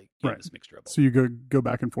 It's like this mixture of both. So you go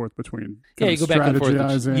back and forth between you go back and forth.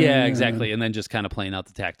 Strategizing. Exactly. And then just kind of playing out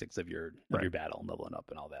the tactics of your battle and leveling up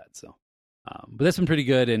and all that. So, but that's been pretty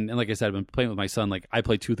good. And like I said, I've been playing with my son. Like I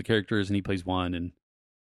play 2 of the characters and he plays 1, and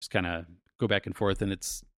just kind of go back and forth. And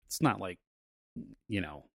it's not like,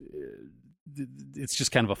 it's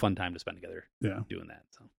just kind of a fun time to spend together. Yeah, doing that.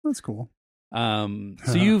 So that's cool.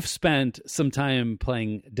 So you've spent some time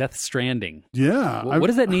playing Death Stranding. Yeah. What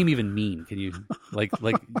does that name even mean? Can you like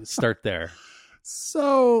start there?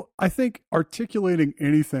 So I think articulating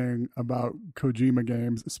anything about Kojima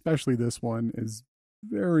games, especially this one, is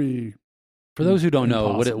very. For those who don't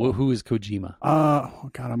know, who is Kojima? Oh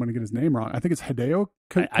God, I'm going to get his name wrong. I think it's Hideo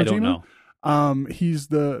Kojima. I don't know. He's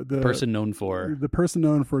the person known for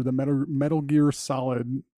the Metal Gear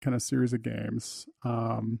Solid kind of series of games.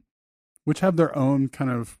 Which have their own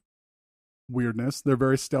kind of weirdness. They're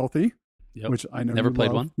very stealthy, which I know never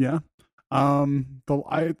played love. one. Yeah.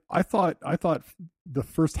 I thought the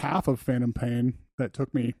first half of Phantom Pain that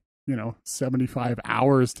took me 75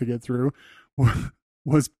 hours to get through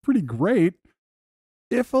was pretty great,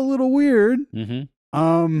 if a little weird.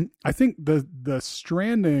 Mm-hmm. I think the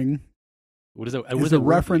Stranding. What is it? Is a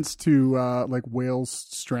reference to like whales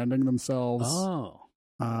stranding themselves. Oh.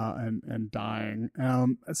 And dying.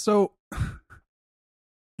 So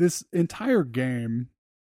this entire game,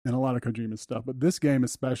 and a lot of Kojima stuff, but this game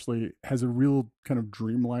especially has a real kind of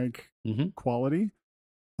dreamlike quality.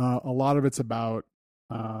 A lot of it's about.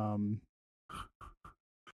 I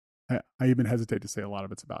even hesitate to say a lot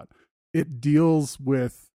of it's about. It deals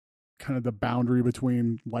with kind of the boundary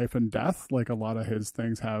between life and death. Like a lot of his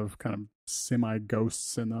things have kind of semi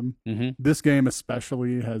ghosts in them. Mm-hmm. This game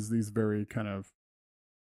especially has these very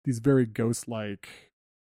ghost-like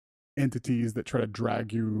entities that try to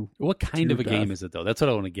drag you. What kind of a game is it, though? That's what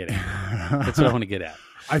I want to get at.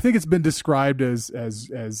 I think it's been described as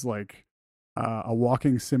like a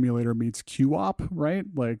walking simulator meets QWOP, right?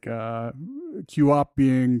 Like QWOP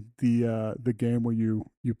being the game where you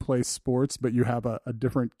play sports, but you have a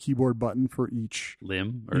different keyboard button for each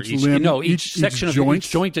limb or each section of joint.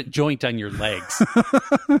 Each joint on your legs.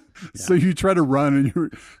 So you try to run,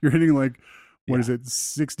 and you're hitting like. What is it?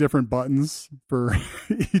 6 different buttons for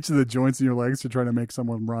each of the joints in your legs to try to make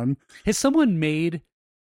someone run. Has someone made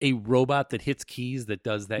a robot that hits keys that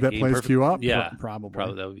does that? That game plays QWOP? Yeah,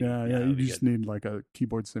 probably. That would be, yeah. You just need like a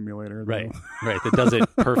keyboard simulator, right? That does it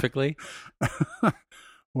perfectly.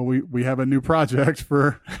 Well, we have a new project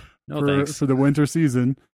for the winter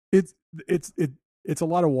season. It's a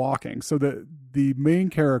lot of walking. So the main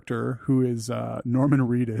character, who is Norman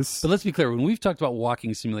Reedus. But let's be clear, when we've talked about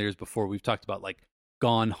walking simulators before, we've talked about like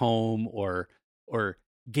Gone Home or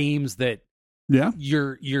games that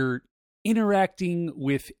you're interacting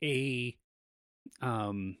with a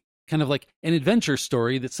kind of like an adventure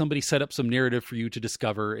story that somebody set up some narrative for you to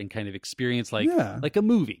discover and kind of experience like a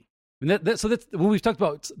movie. And so that's when we've talked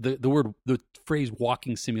about the phrase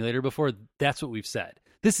walking simulator before, that's what we've said.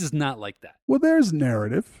 This is not like that. Well, there's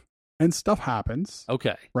narrative and stuff happens.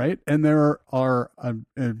 Okay. Right? And there are a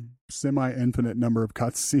semi-infinite number of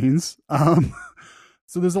cutscenes.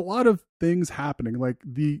 So there's a lot of things happening. Like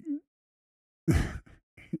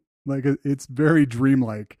it's very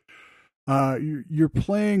dreamlike. You're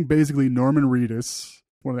playing basically Norman Reedus,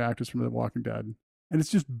 one of the actors from The Walking Dead. And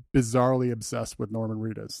it's just bizarrely obsessed with Norman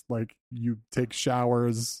Reedus. Like you take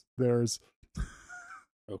showers.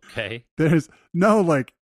 Okay. There's no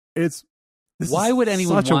like it's. Why would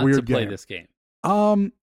anyone want to play this game?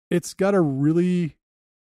 It's got a really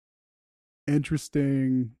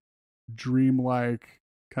interesting, dreamlike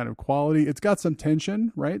kind of quality. It's got some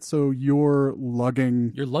tension, right? So you're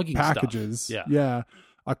lugging packages, stuff.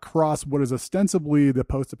 Across what is ostensibly the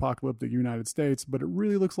post-apocalyptic United States, but it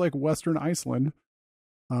really looks like Western Iceland.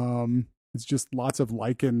 It's just lots of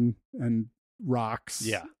lichen and rocks,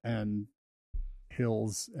 and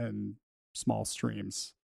hills and small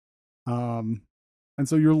streams. And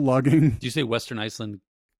so you're lugging. Do you say Western Iceland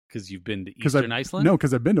because you've been to Eastern Iceland? No,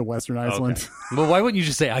 because I've been to Western Iceland. Okay. Well, why wouldn't you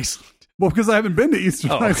just say Iceland? Well, because I haven't been to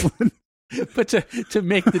Eastern Iceland. But to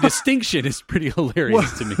make the distinction is pretty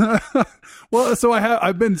hilarious to me. Well, so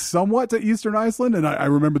I've been somewhat to Eastern Iceland, and I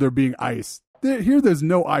remember there being ice There's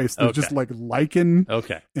no ice. There's just like lichen.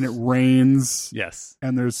 Okay. And it rains. Yes.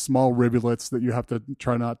 And there's small rivulets that you have to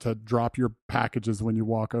try not to drop your packages when you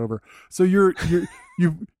walk over. So you're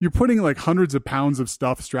putting like hundreds of pounds of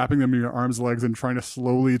stuff, strapping them in your arms, legs, and trying to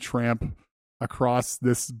slowly tramp across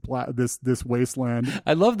this wasteland.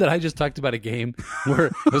 I love that I just talked about a game where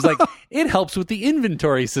it was like, it helps with the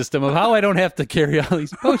inventory system of how I don't have to carry all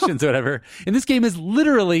these potions or whatever. And this game is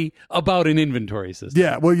literally about an inventory system.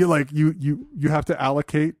 Yeah, well, you have to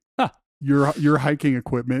allocate your hiking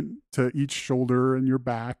equipment to each shoulder and your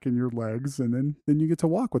back and your legs, and then you get to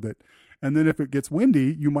walk with it. And then if it gets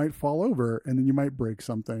windy, you might fall over, and then you might break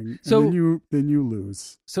something. So and then you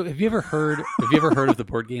lose. So have you ever heard of the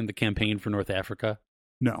board game The Campaign for North Africa?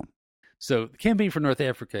 No. So The Campaign for North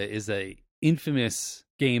Africa is a infamous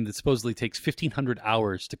game that supposedly takes 1,500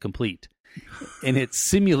 hours to complete, and it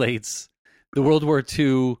simulates the World War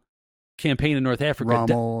II campaign in North Africa.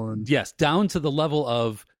 Rommel yes, down to the level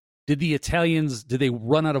of did the Italians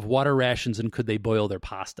run out of water rations and could they boil their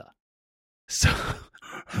pasta? So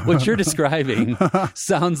what you're describing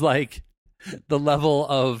sounds like the level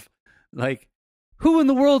of like, who in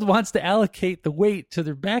the world wants to allocate the weight to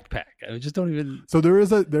their backpack? I just don't even. So there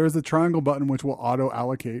is a triangle button which will auto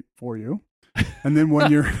allocate for you, and then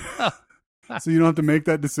when you're so you don't have to make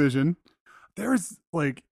that decision. There's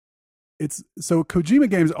like so Kojima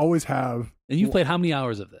games always have. And you've played how many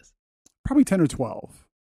hours of this? Probably 10 or 12.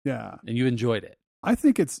 Yeah, and you enjoyed it. I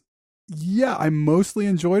think I mostly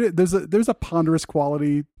enjoyed it. There's a ponderous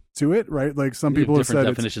quality to it, right? Like some people have said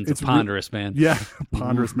definitions of ponderous, man. Yeah,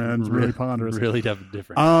 ponderous, man. It's really ponderous. Really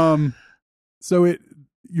different. So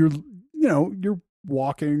you're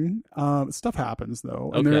walking. Stuff happens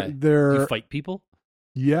though. And okay. You fight people?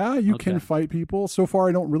 Yeah, you can fight people. So far,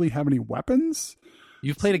 I don't really have any weapons.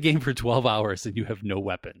 You've played a game for 12 hours and you have no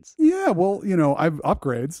weapons. Yeah, well, I have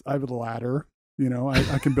upgrades. I have a ladder.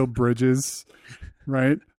 I can build bridges,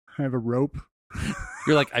 right? I have a rope.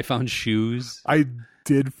 You're like, I found shoes. I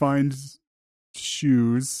did find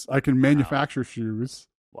shoes. I can manufacture shoes.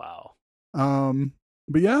 Wow.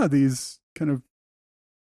 But yeah, these kind of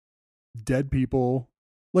dead people,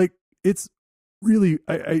 like it's really,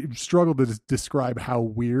 I struggle to describe how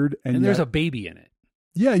weird. And there's a baby in it.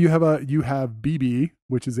 Yeah, you have BB,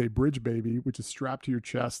 which is a bridge baby, which is strapped to your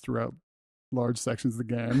chest throughout large sections of the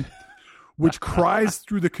game, which cries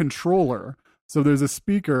through the controller. So there's a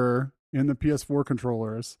speaker in the PS4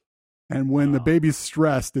 controllers, and when the baby's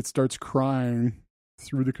stressed, it starts crying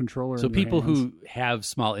through the controller. So people who have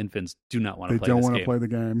small infants do not want to play this game. They don't want to play the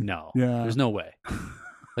game. No. Yeah. There's no way.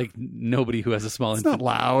 Like nobody who has a small infant. It's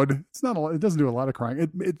not loud. It doesn't do a lot of crying.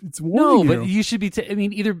 It's warning No, but you should be.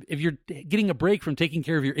 Either if you're getting a break from taking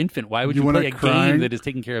care of your infant, why would you play a game that is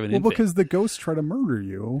taking care of an infant? Well, because the ghosts try to murder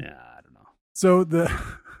you. Yeah, I don't know. So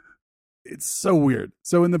it's so weird.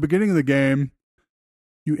 So in the beginning of the game,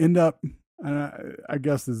 you end up. I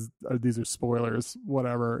guess these are spoilers.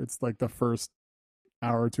 Whatever. It's like the first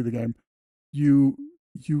hour or two of the game. You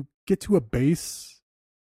get to a base,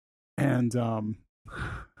 and the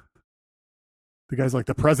guy's like,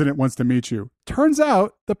 the president wants to meet you. Turns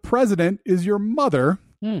out the president is your mother,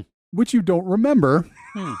 which you don't remember.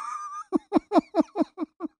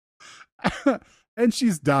 And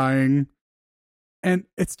she's dying. And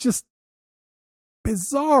it's just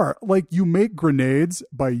bizarre. Like, you make grenades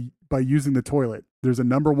by using the toilet. There's a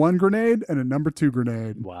number 1 grenade and a number 2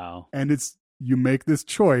 grenade. Wow. And you make this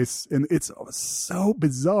choice, and it's so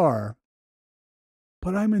bizarre.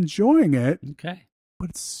 But I'm enjoying it. Okay. But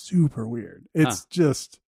it's super weird. It's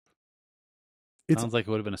sounds like it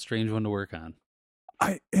would have been a strange one to work on.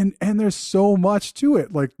 And there's so much to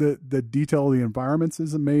it. Like the detail of the environments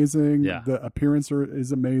is amazing. Yeah. The appearance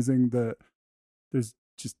is amazing. There's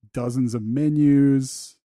just dozens of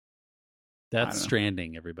menus. That's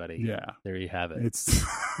Stranding, everybody. Yeah. There you have it. It's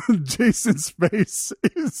Jason's face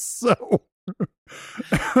is so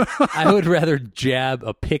I would rather jab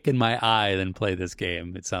a pick in my eye than play this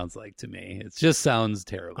game, it sounds like to me. It just sounds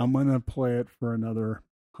terrible. I'm going to play it for another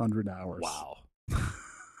 100 hours. Wow.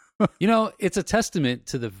 It's a testament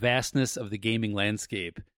to the vastness of the gaming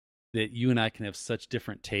landscape that you and I can have such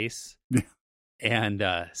different tastes and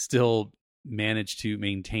still manage to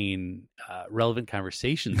maintain relevant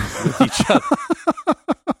conversations with each other.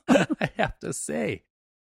 I have to say.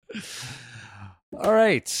 All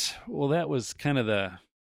right. Well, that was kind of the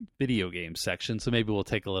video game section, so maybe we'll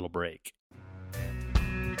take a little break.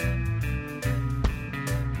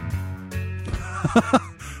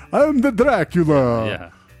 I'm the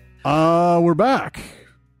Dracula. Yeah. We're back.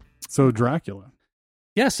 So Dracula.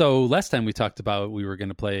 Yeah, so last time we talked about we were going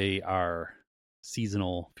to play our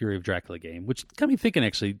seasonal Fury of Dracula game, which got me thinking,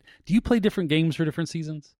 actually, do you play different games for different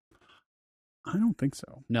seasons? I don't think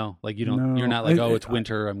so. No, like you don't. No, you're not like, it's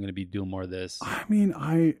winter, I'm going to be doing more of this. I mean,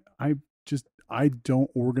 I don't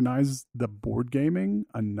organize the board gaming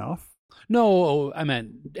enough. No, I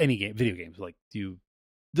meant any game, video games. Like, do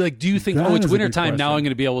you think, it's wintertime now, I'm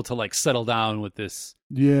going to be able to like settle down with this?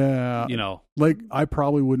 Yeah. Like I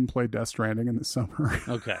probably wouldn't play Death Stranding in the summer.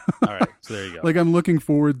 Okay. All right. So there you go. Like I'm looking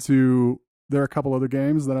forward to, there are a couple other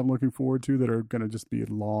games that I'm looking forward to that are going to just be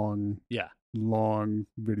long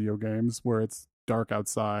video games where it's dark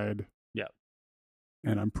outside. Yeah.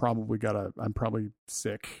 And I'm probably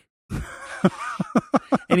sick.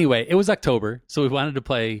 Anyway, it was October, so we wanted to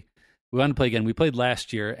play again. We played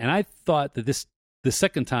last year, and I thought that the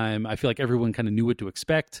second time, I feel like everyone kind of knew what to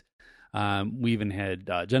expect. We even had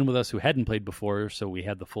Jen with us who hadn't played before, so we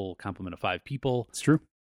had the full complement of 5 people. It's true.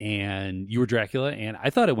 And you were Dracula, and I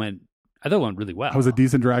thought it went really well. I was a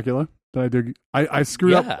decent Dracula. I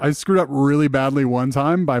screwed up. I screwed up really badly one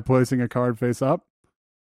time by placing a card face up.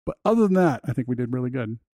 But other than that, I think we did really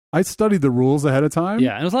good. I studied the rules ahead of time.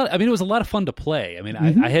 Yeah, and it was a lot of fun to play. I mean,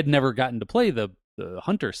 I had never gotten to play the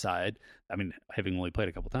hunter side. I mean, having only played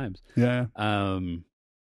a couple times. Yeah.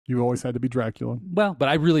 You always had to be Dracula. Well, but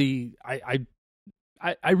I really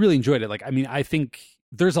enjoyed it. Like, I mean, I think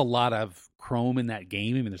there's a lot of chrome in that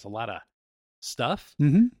game. I mean, there's a lot of stuff,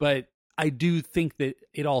 but I do think that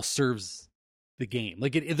it all serves the game.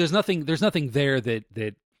 Like, there's nothing there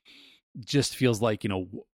that just feels like,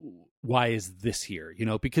 why is this here?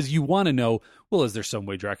 Because you want to know, well, is there some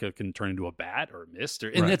way Dracula can turn into a bat or a mist?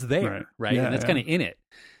 And that's there, right? Yeah, and that's kind of in it.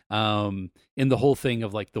 In the whole thing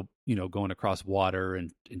of like the, going across water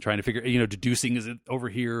and trying to figure, deducing, is it over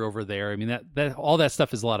here, over there? I mean, that all that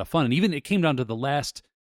stuff is a lot of fun. And even it came down to the last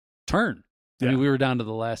turn. I mean, we were down to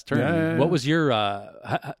the last turn. Yeah. What was your,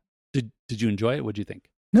 did you enjoy it? What'd you think?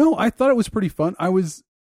 No, I thought it was pretty fun. I was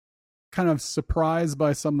kind of surprised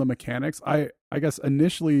by some of the mechanics. I guess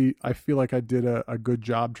initially I feel like I did a good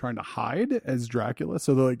job trying to hide as Dracula.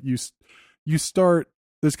 So like you start,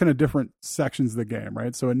 there's kind of different sections of the game,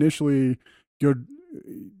 right? So initially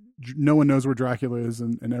no one knows where Dracula is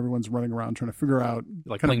and everyone's running around trying to figure out,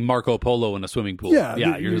 like playing Marco Polo in a swimming pool. Yeah.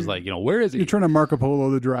 You're just like, where is he? You're trying to Marco Polo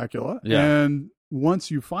the Dracula. Yeah. And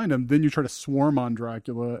once you find him, then you try to swarm on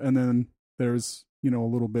Dracula. And then there's, a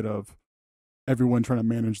little bit of everyone trying to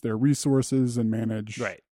manage their resources and manage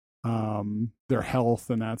their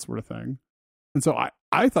health and that sort of thing. And so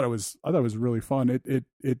I thought it was really fun.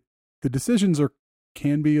 The decisions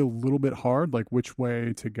can be a little bit hard, like which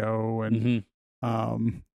way to go and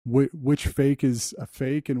which fake is a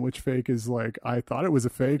fake and which fake is like, I thought it was a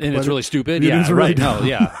fake and it's really stupid. Yeah, really right. No,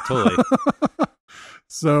 yeah, totally.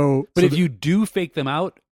 So if you do fake them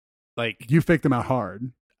out, like you fake them out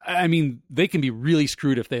hard. I mean, they can be really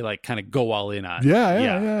screwed if they like kind of go all in on.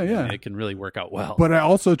 Yeah. It can really work out well. But I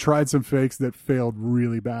also tried some fakes that failed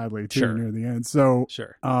really badly too near the end. So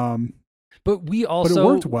but it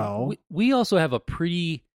worked well. We also have a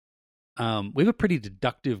pretty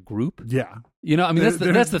deductive group. Yeah. I mean,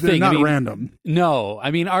 that's the thing. Not random. No, I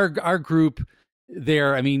mean, our group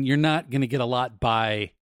there, I mean, you're not going to get a lot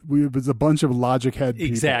by. It was a bunch of logic head people.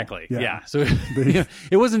 Exactly. Yeah. So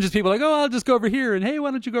it wasn't just people like, oh, I'll just go over here and hey, why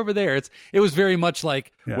don't you go over there? It was very much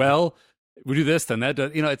like, well, we do this, then that does,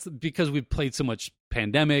 it's because we've played so much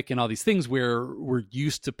Pandemic and all these things where we're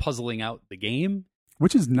used to puzzling out the game.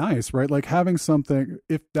 Which is nice, right? Like having something,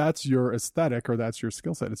 if that's your aesthetic or that's your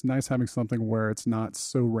skill set, it's nice having something where it's not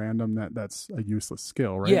so random that's a useless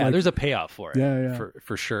skill, right? Yeah, like, there's a payoff for it.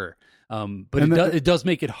 For sure. But it does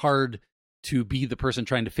make it hard to be the person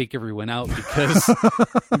trying to fake everyone out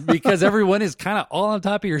because everyone is kind of all on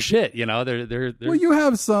top of your shit. They're well, you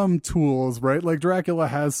have some tools, right? Like Dracula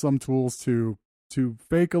has some tools to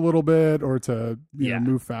fake a little bit or to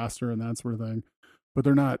move faster and that sort of thing, but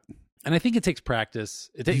they're not. And I think it takes practice.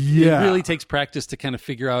 It really takes practice to kind of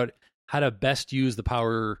figure out how to best use the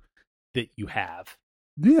power that you have.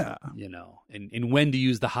 Yeah. And when to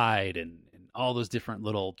use the hide and all those different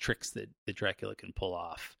little tricks that Dracula can pull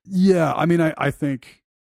off. Yeah. I mean, I think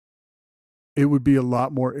it would be a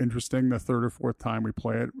lot more interesting the third or fourth time we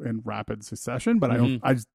play it in rapid succession, but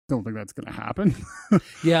I just don't think that's going to happen.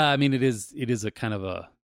 Yeah. I mean, it is a kind of a,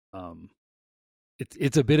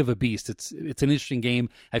 it's a bit of a beast. It's an interesting game.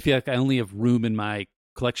 I feel like I only have room in my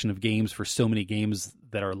collection of games for so many games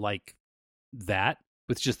that are like that,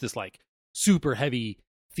 with just this like super heavy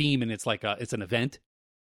theme, and it's like it's an event.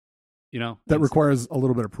 That requires a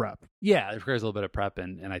little bit of prep. Yeah, it requires a little bit of prep,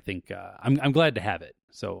 and I think I'm glad to have it.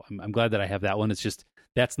 So I'm glad that I have that one. It's just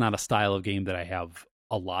that's not a style of game that I have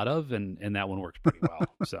a lot of, and that one works pretty well.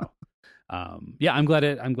 So yeah, I'm glad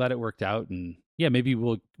it worked out, and yeah, maybe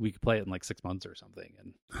we could play it in like 6 months or something,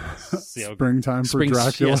 and see how springtime for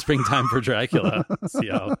Dracula. Yeah, springtime for Dracula.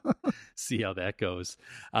 see how that goes.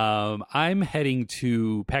 I'm heading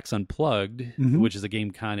to PAX Unplugged, which is a game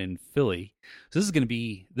con in Philly. So this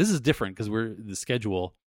is different because we're the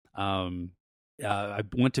schedule. I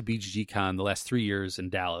went to BGG Con the last 3 years in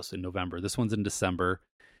Dallas in November. This one's in December,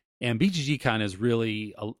 and BGG Con is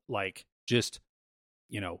really like just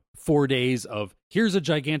 4 days of here's a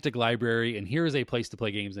gigantic library and here's a place to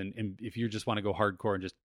play games, and if you just want to go hardcore and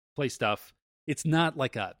just play stuff, it's not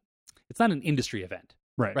an industry event,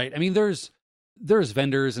 right? I mean, there's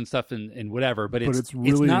vendors and stuff and whatever, but it's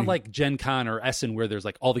not like Gen Con or Essen where there's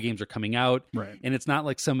like all the games are coming out, right? And it's not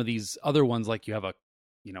like some of these other ones like you have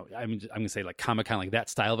I'm gonna say like Comic-Con, like that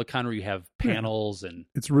style of a con where you have panels and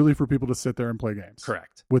it's really for people to sit there and play games,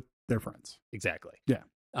 correct, with their friends, exactly, yeah.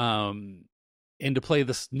 And to play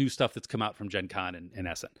this new stuff that's come out from Gen Con and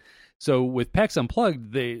Essen. So with PAX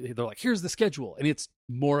Unplugged, they're like, here's the schedule. And it's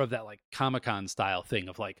more of that like Comic-Con style thing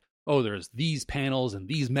of like, oh, there's these panels and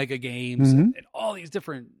these mega games and all these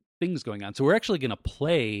different things going on. So we're actually going to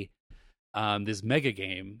play this mega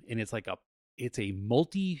game, and it's a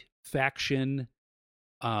multi-faction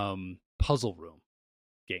puzzle room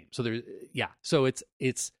game. So so it's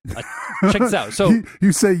check this out. So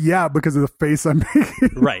you say yeah because of the face I'm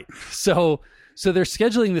making. Right. So they're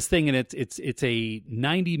scheduling this thing, and it's a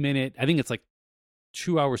 90-minute, I think it's like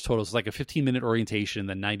 2 hours total. So it's like a 15-minute orientation,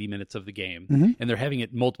 then 90 minutes of the game. And they're having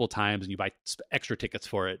it multiple times, and you buy extra tickets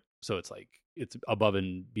for it. So it's like, it's above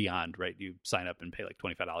and beyond, right? You sign up and pay like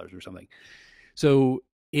 $25 or something. So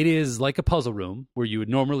it is like a puzzle room where you would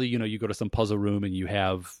normally, you go to some puzzle room and you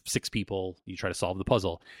have 6 people, you try to solve the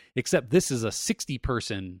puzzle, except this is a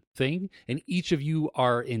 60-person thing. And each of you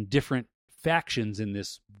are in different factions in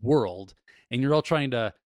this world. And you're all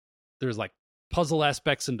there's like puzzle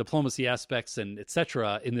aspects and diplomacy aspects and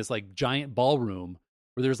etc. in this like giant ballroom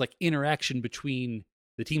where there's like interaction between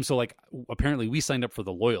the teams. So like apparently we signed up for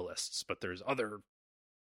the loyalists, but there's other,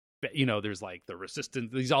 there's like the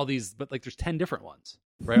resistance, but like there's 10 different ones,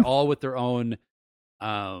 right? All with their own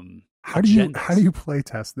how do you play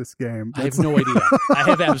test this game? I have no idea. I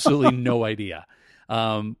have absolutely no idea.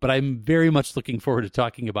 But I'm very much looking forward to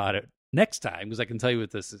talking about it next time, because I can tell you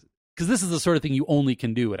what this is. Because this is the sort of thing you only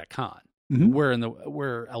can do at a con. Where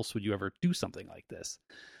else would you ever do something like this?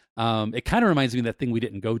 It kind of reminds me of that thing we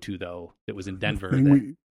didn't go to, though, that was in Denver.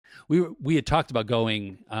 We had talked about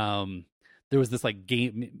going. There was this like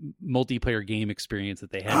multiplayer game experience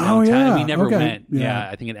that they had downtown. Yeah. We never went. Yeah,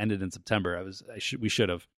 I think it ended in September. We should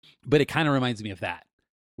have, but it kind of reminds me of that,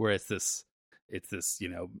 where it's this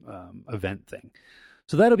event thing.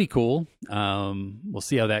 So that'll be cool. We'll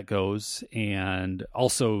see how that goes. And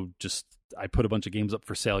also I put a bunch of games up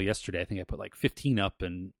for sale yesterday. I think I put like 15 up,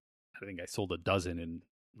 and I think I sold a dozen in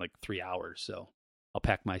like 3 hours. So I'll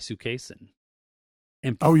pack my suitcase and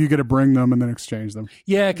you get to bring them and then exchange them.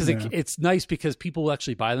 Yeah, because it's nice because people will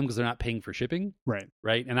actually buy them because they're not paying for shipping. Right.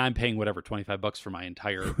 And I'm paying whatever, $25 for my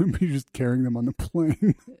entire. You're just carrying them on the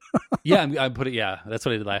plane. Yeah, that's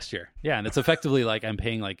what I did last year. Yeah, and it's effectively like I'm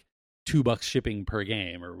paying like $2 shipping per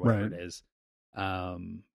game or whatever it is.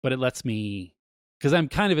 But it lets me, because I'm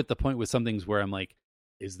kind of at the point with some things where I'm like,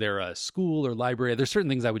 is there a school or library? There's certain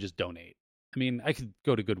things I would just donate. I mean, I could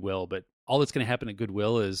go to Goodwill, but all that's going to happen at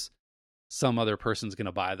Goodwill is some other person's going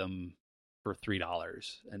to buy them for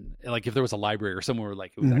 $3. And like if there was a library or somewhere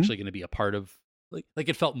like it was actually going to be a part of like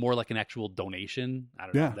it felt more like an actual donation. I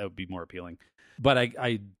don't know. That would be more appealing. But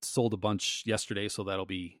I sold a bunch yesterday, so that'll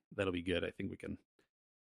be good. I think we can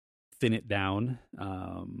thin it down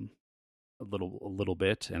a little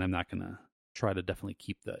bit, and I'm not going to try to definitely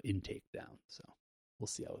keep the intake down. So we'll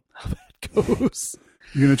see how that goes.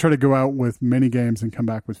 You're going to try to go out with many games and come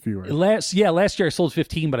back with fewer. Last year I sold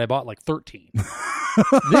 15, but I bought like 13.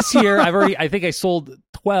 This year I think I sold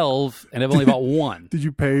 12 and I've only bought one. Did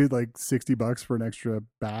you pay like $60 for an extra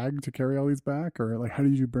bag to carry all these back, or like how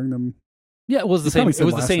did you bring them? Yeah, it was the same. It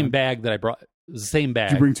was the same bag that I brought. It was the same bag.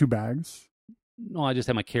 Did you bring 2 bags? No, I just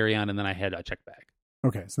had my carry-on and then I had a check bag.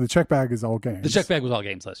 Okay, so the check bag is all games. The check bag was all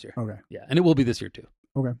games last year. Okay. Yeah, and it will be this year too.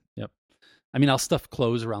 Okay. Yep. I mean, I'll stuff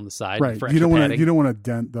clothes around the side. Right. For you don't want to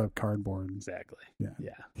dent the cardboard. Exactly. Yeah.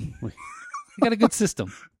 Yeah. I got a good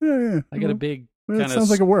system. Yeah. I got a big. It sounds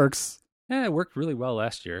like it works. Yeah, it worked really well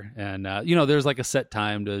last year, and there's like a set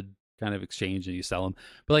time to kind of exchange and you sell them.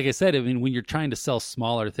 But like I said, I mean, when you're trying to sell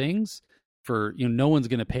smaller things, for no one's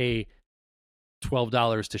going to pay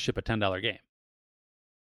 $12 to ship a $10 game.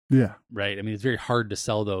 Yeah. Right. I mean, it's very hard to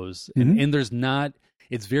sell those, and there's not.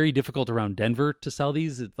 It's very difficult around Denver to sell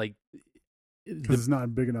these. It's like Because it's not a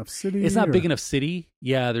big enough city. It's not big enough city.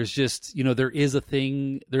 Yeah, there's just there is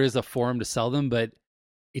a forum to sell them, but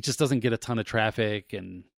it just doesn't get a ton of traffic,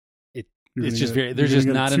 and it's just there's just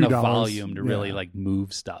not enough volume to really like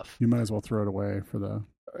move stuff. You might as well throw it away for the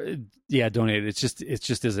donate it. It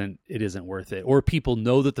just isn't worth it. Or people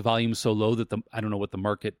know that the volume is so low that I don't know what the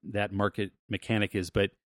market mechanic is,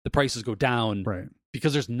 but the prices go down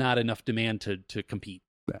because there's not enough demand to compete.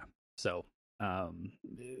 Yeah. So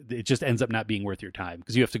it just ends up not being worth your time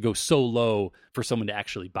because you have to go so low for someone to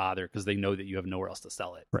actually bother because they know that you have nowhere else to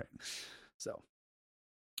sell it. Right. So,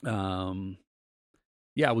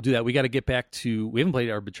 yeah, we'll do that. We got to get back to. We haven't played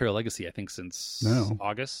our Betrayal Legacy, I think, since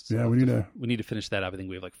August. So yeah, we need to finish that up. I think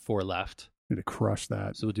we have like 4 left. Need to crush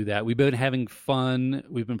that. So we'll do that. We've been having fun.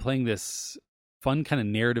 We've been playing this fun kind of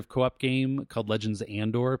narrative co-op game called Legends of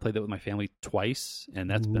Andor. I played that with my family twice, and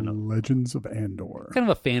that's been Legends of Andor. Kind of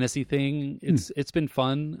a fantasy thing. It's been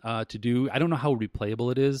fun to do. I don't know how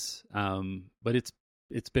replayable it is, but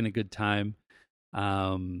it's been a good time.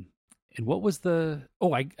 And what was the?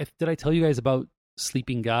 Oh, did I tell you guys about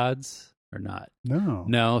Sleeping Gods or not?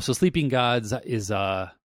 No. So Sleeping Gods is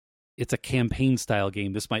it's a campaign style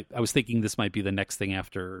game. I was thinking this might be the next thing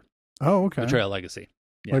after. Oh, okay. Betrayal Legacy.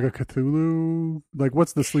 Yeah. Like a Cthulhu? Like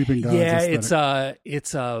what's the Sleeping Gods? Yeah, aesthetic?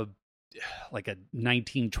 it's like a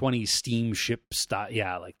 1920s steamship style.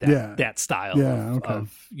 Yeah, like that. Yeah. That style. Yeah,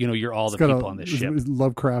 of you're all the people on this ship. It's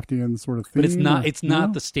Lovecraftian sort of thing. But it's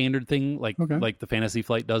not the standard thing like the Fantasy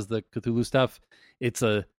Flight does the Cthulhu stuff.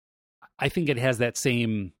 I think it has that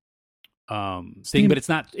same thing, but it's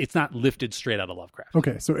not lifted straight out of Lovecraft.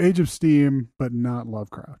 Okay, so Age of Steam, but not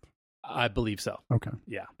Lovecraft. I believe so. Okay.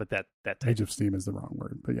 Yeah, but that Age of Steam is the wrong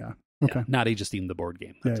word, but yeah. Okay. Yeah, not Age of Steam, the board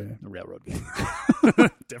game. That's the railroad game.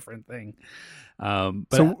 Different thing.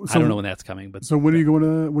 But I don't know when that's coming. But so when are you going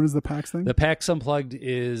to? When is the PAX thing? The PAX Unplugged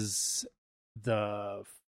is the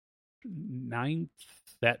 9th,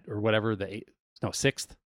 the 6th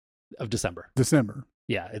of December. December.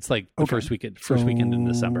 Yeah, it's like the first weekend in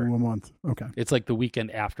December. A month. Okay. It's like the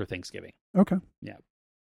weekend after Thanksgiving. Okay. Yeah.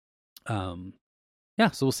 Yeah,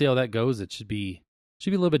 so we'll see how that goes. It should be a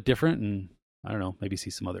little bit different, and I don't know, maybe see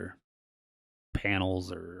some other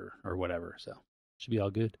panels or whatever. So should be all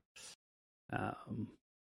good.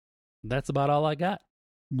 That's about all I got.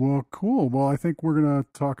 Well, cool. Well, I think we're gonna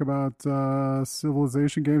talk about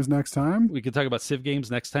Civilization games next time. We could talk about Civ games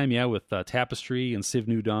next time, yeah, with Tapestry and Civ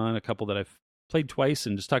New Dawn, a couple that I've played twice,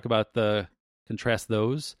 and just talk about contrast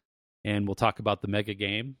those, and we'll talk about the mega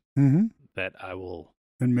game that I will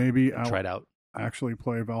and maybe try it out. Actually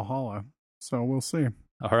play Valhalla. So we'll see.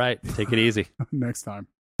 All right. Take it easy. Next time.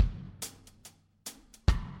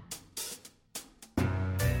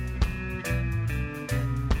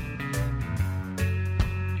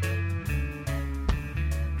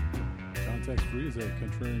 Context Free is a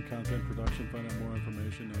contrarian content production. Find out more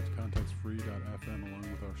information at contextfree.fm along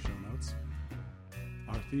with our show notes.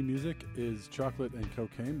 Our theme music is Chocolate and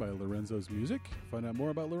Cocaine by Lorenzo's Music. Find out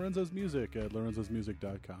more about Lorenzo's Music at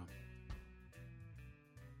lorenzosmusic.com.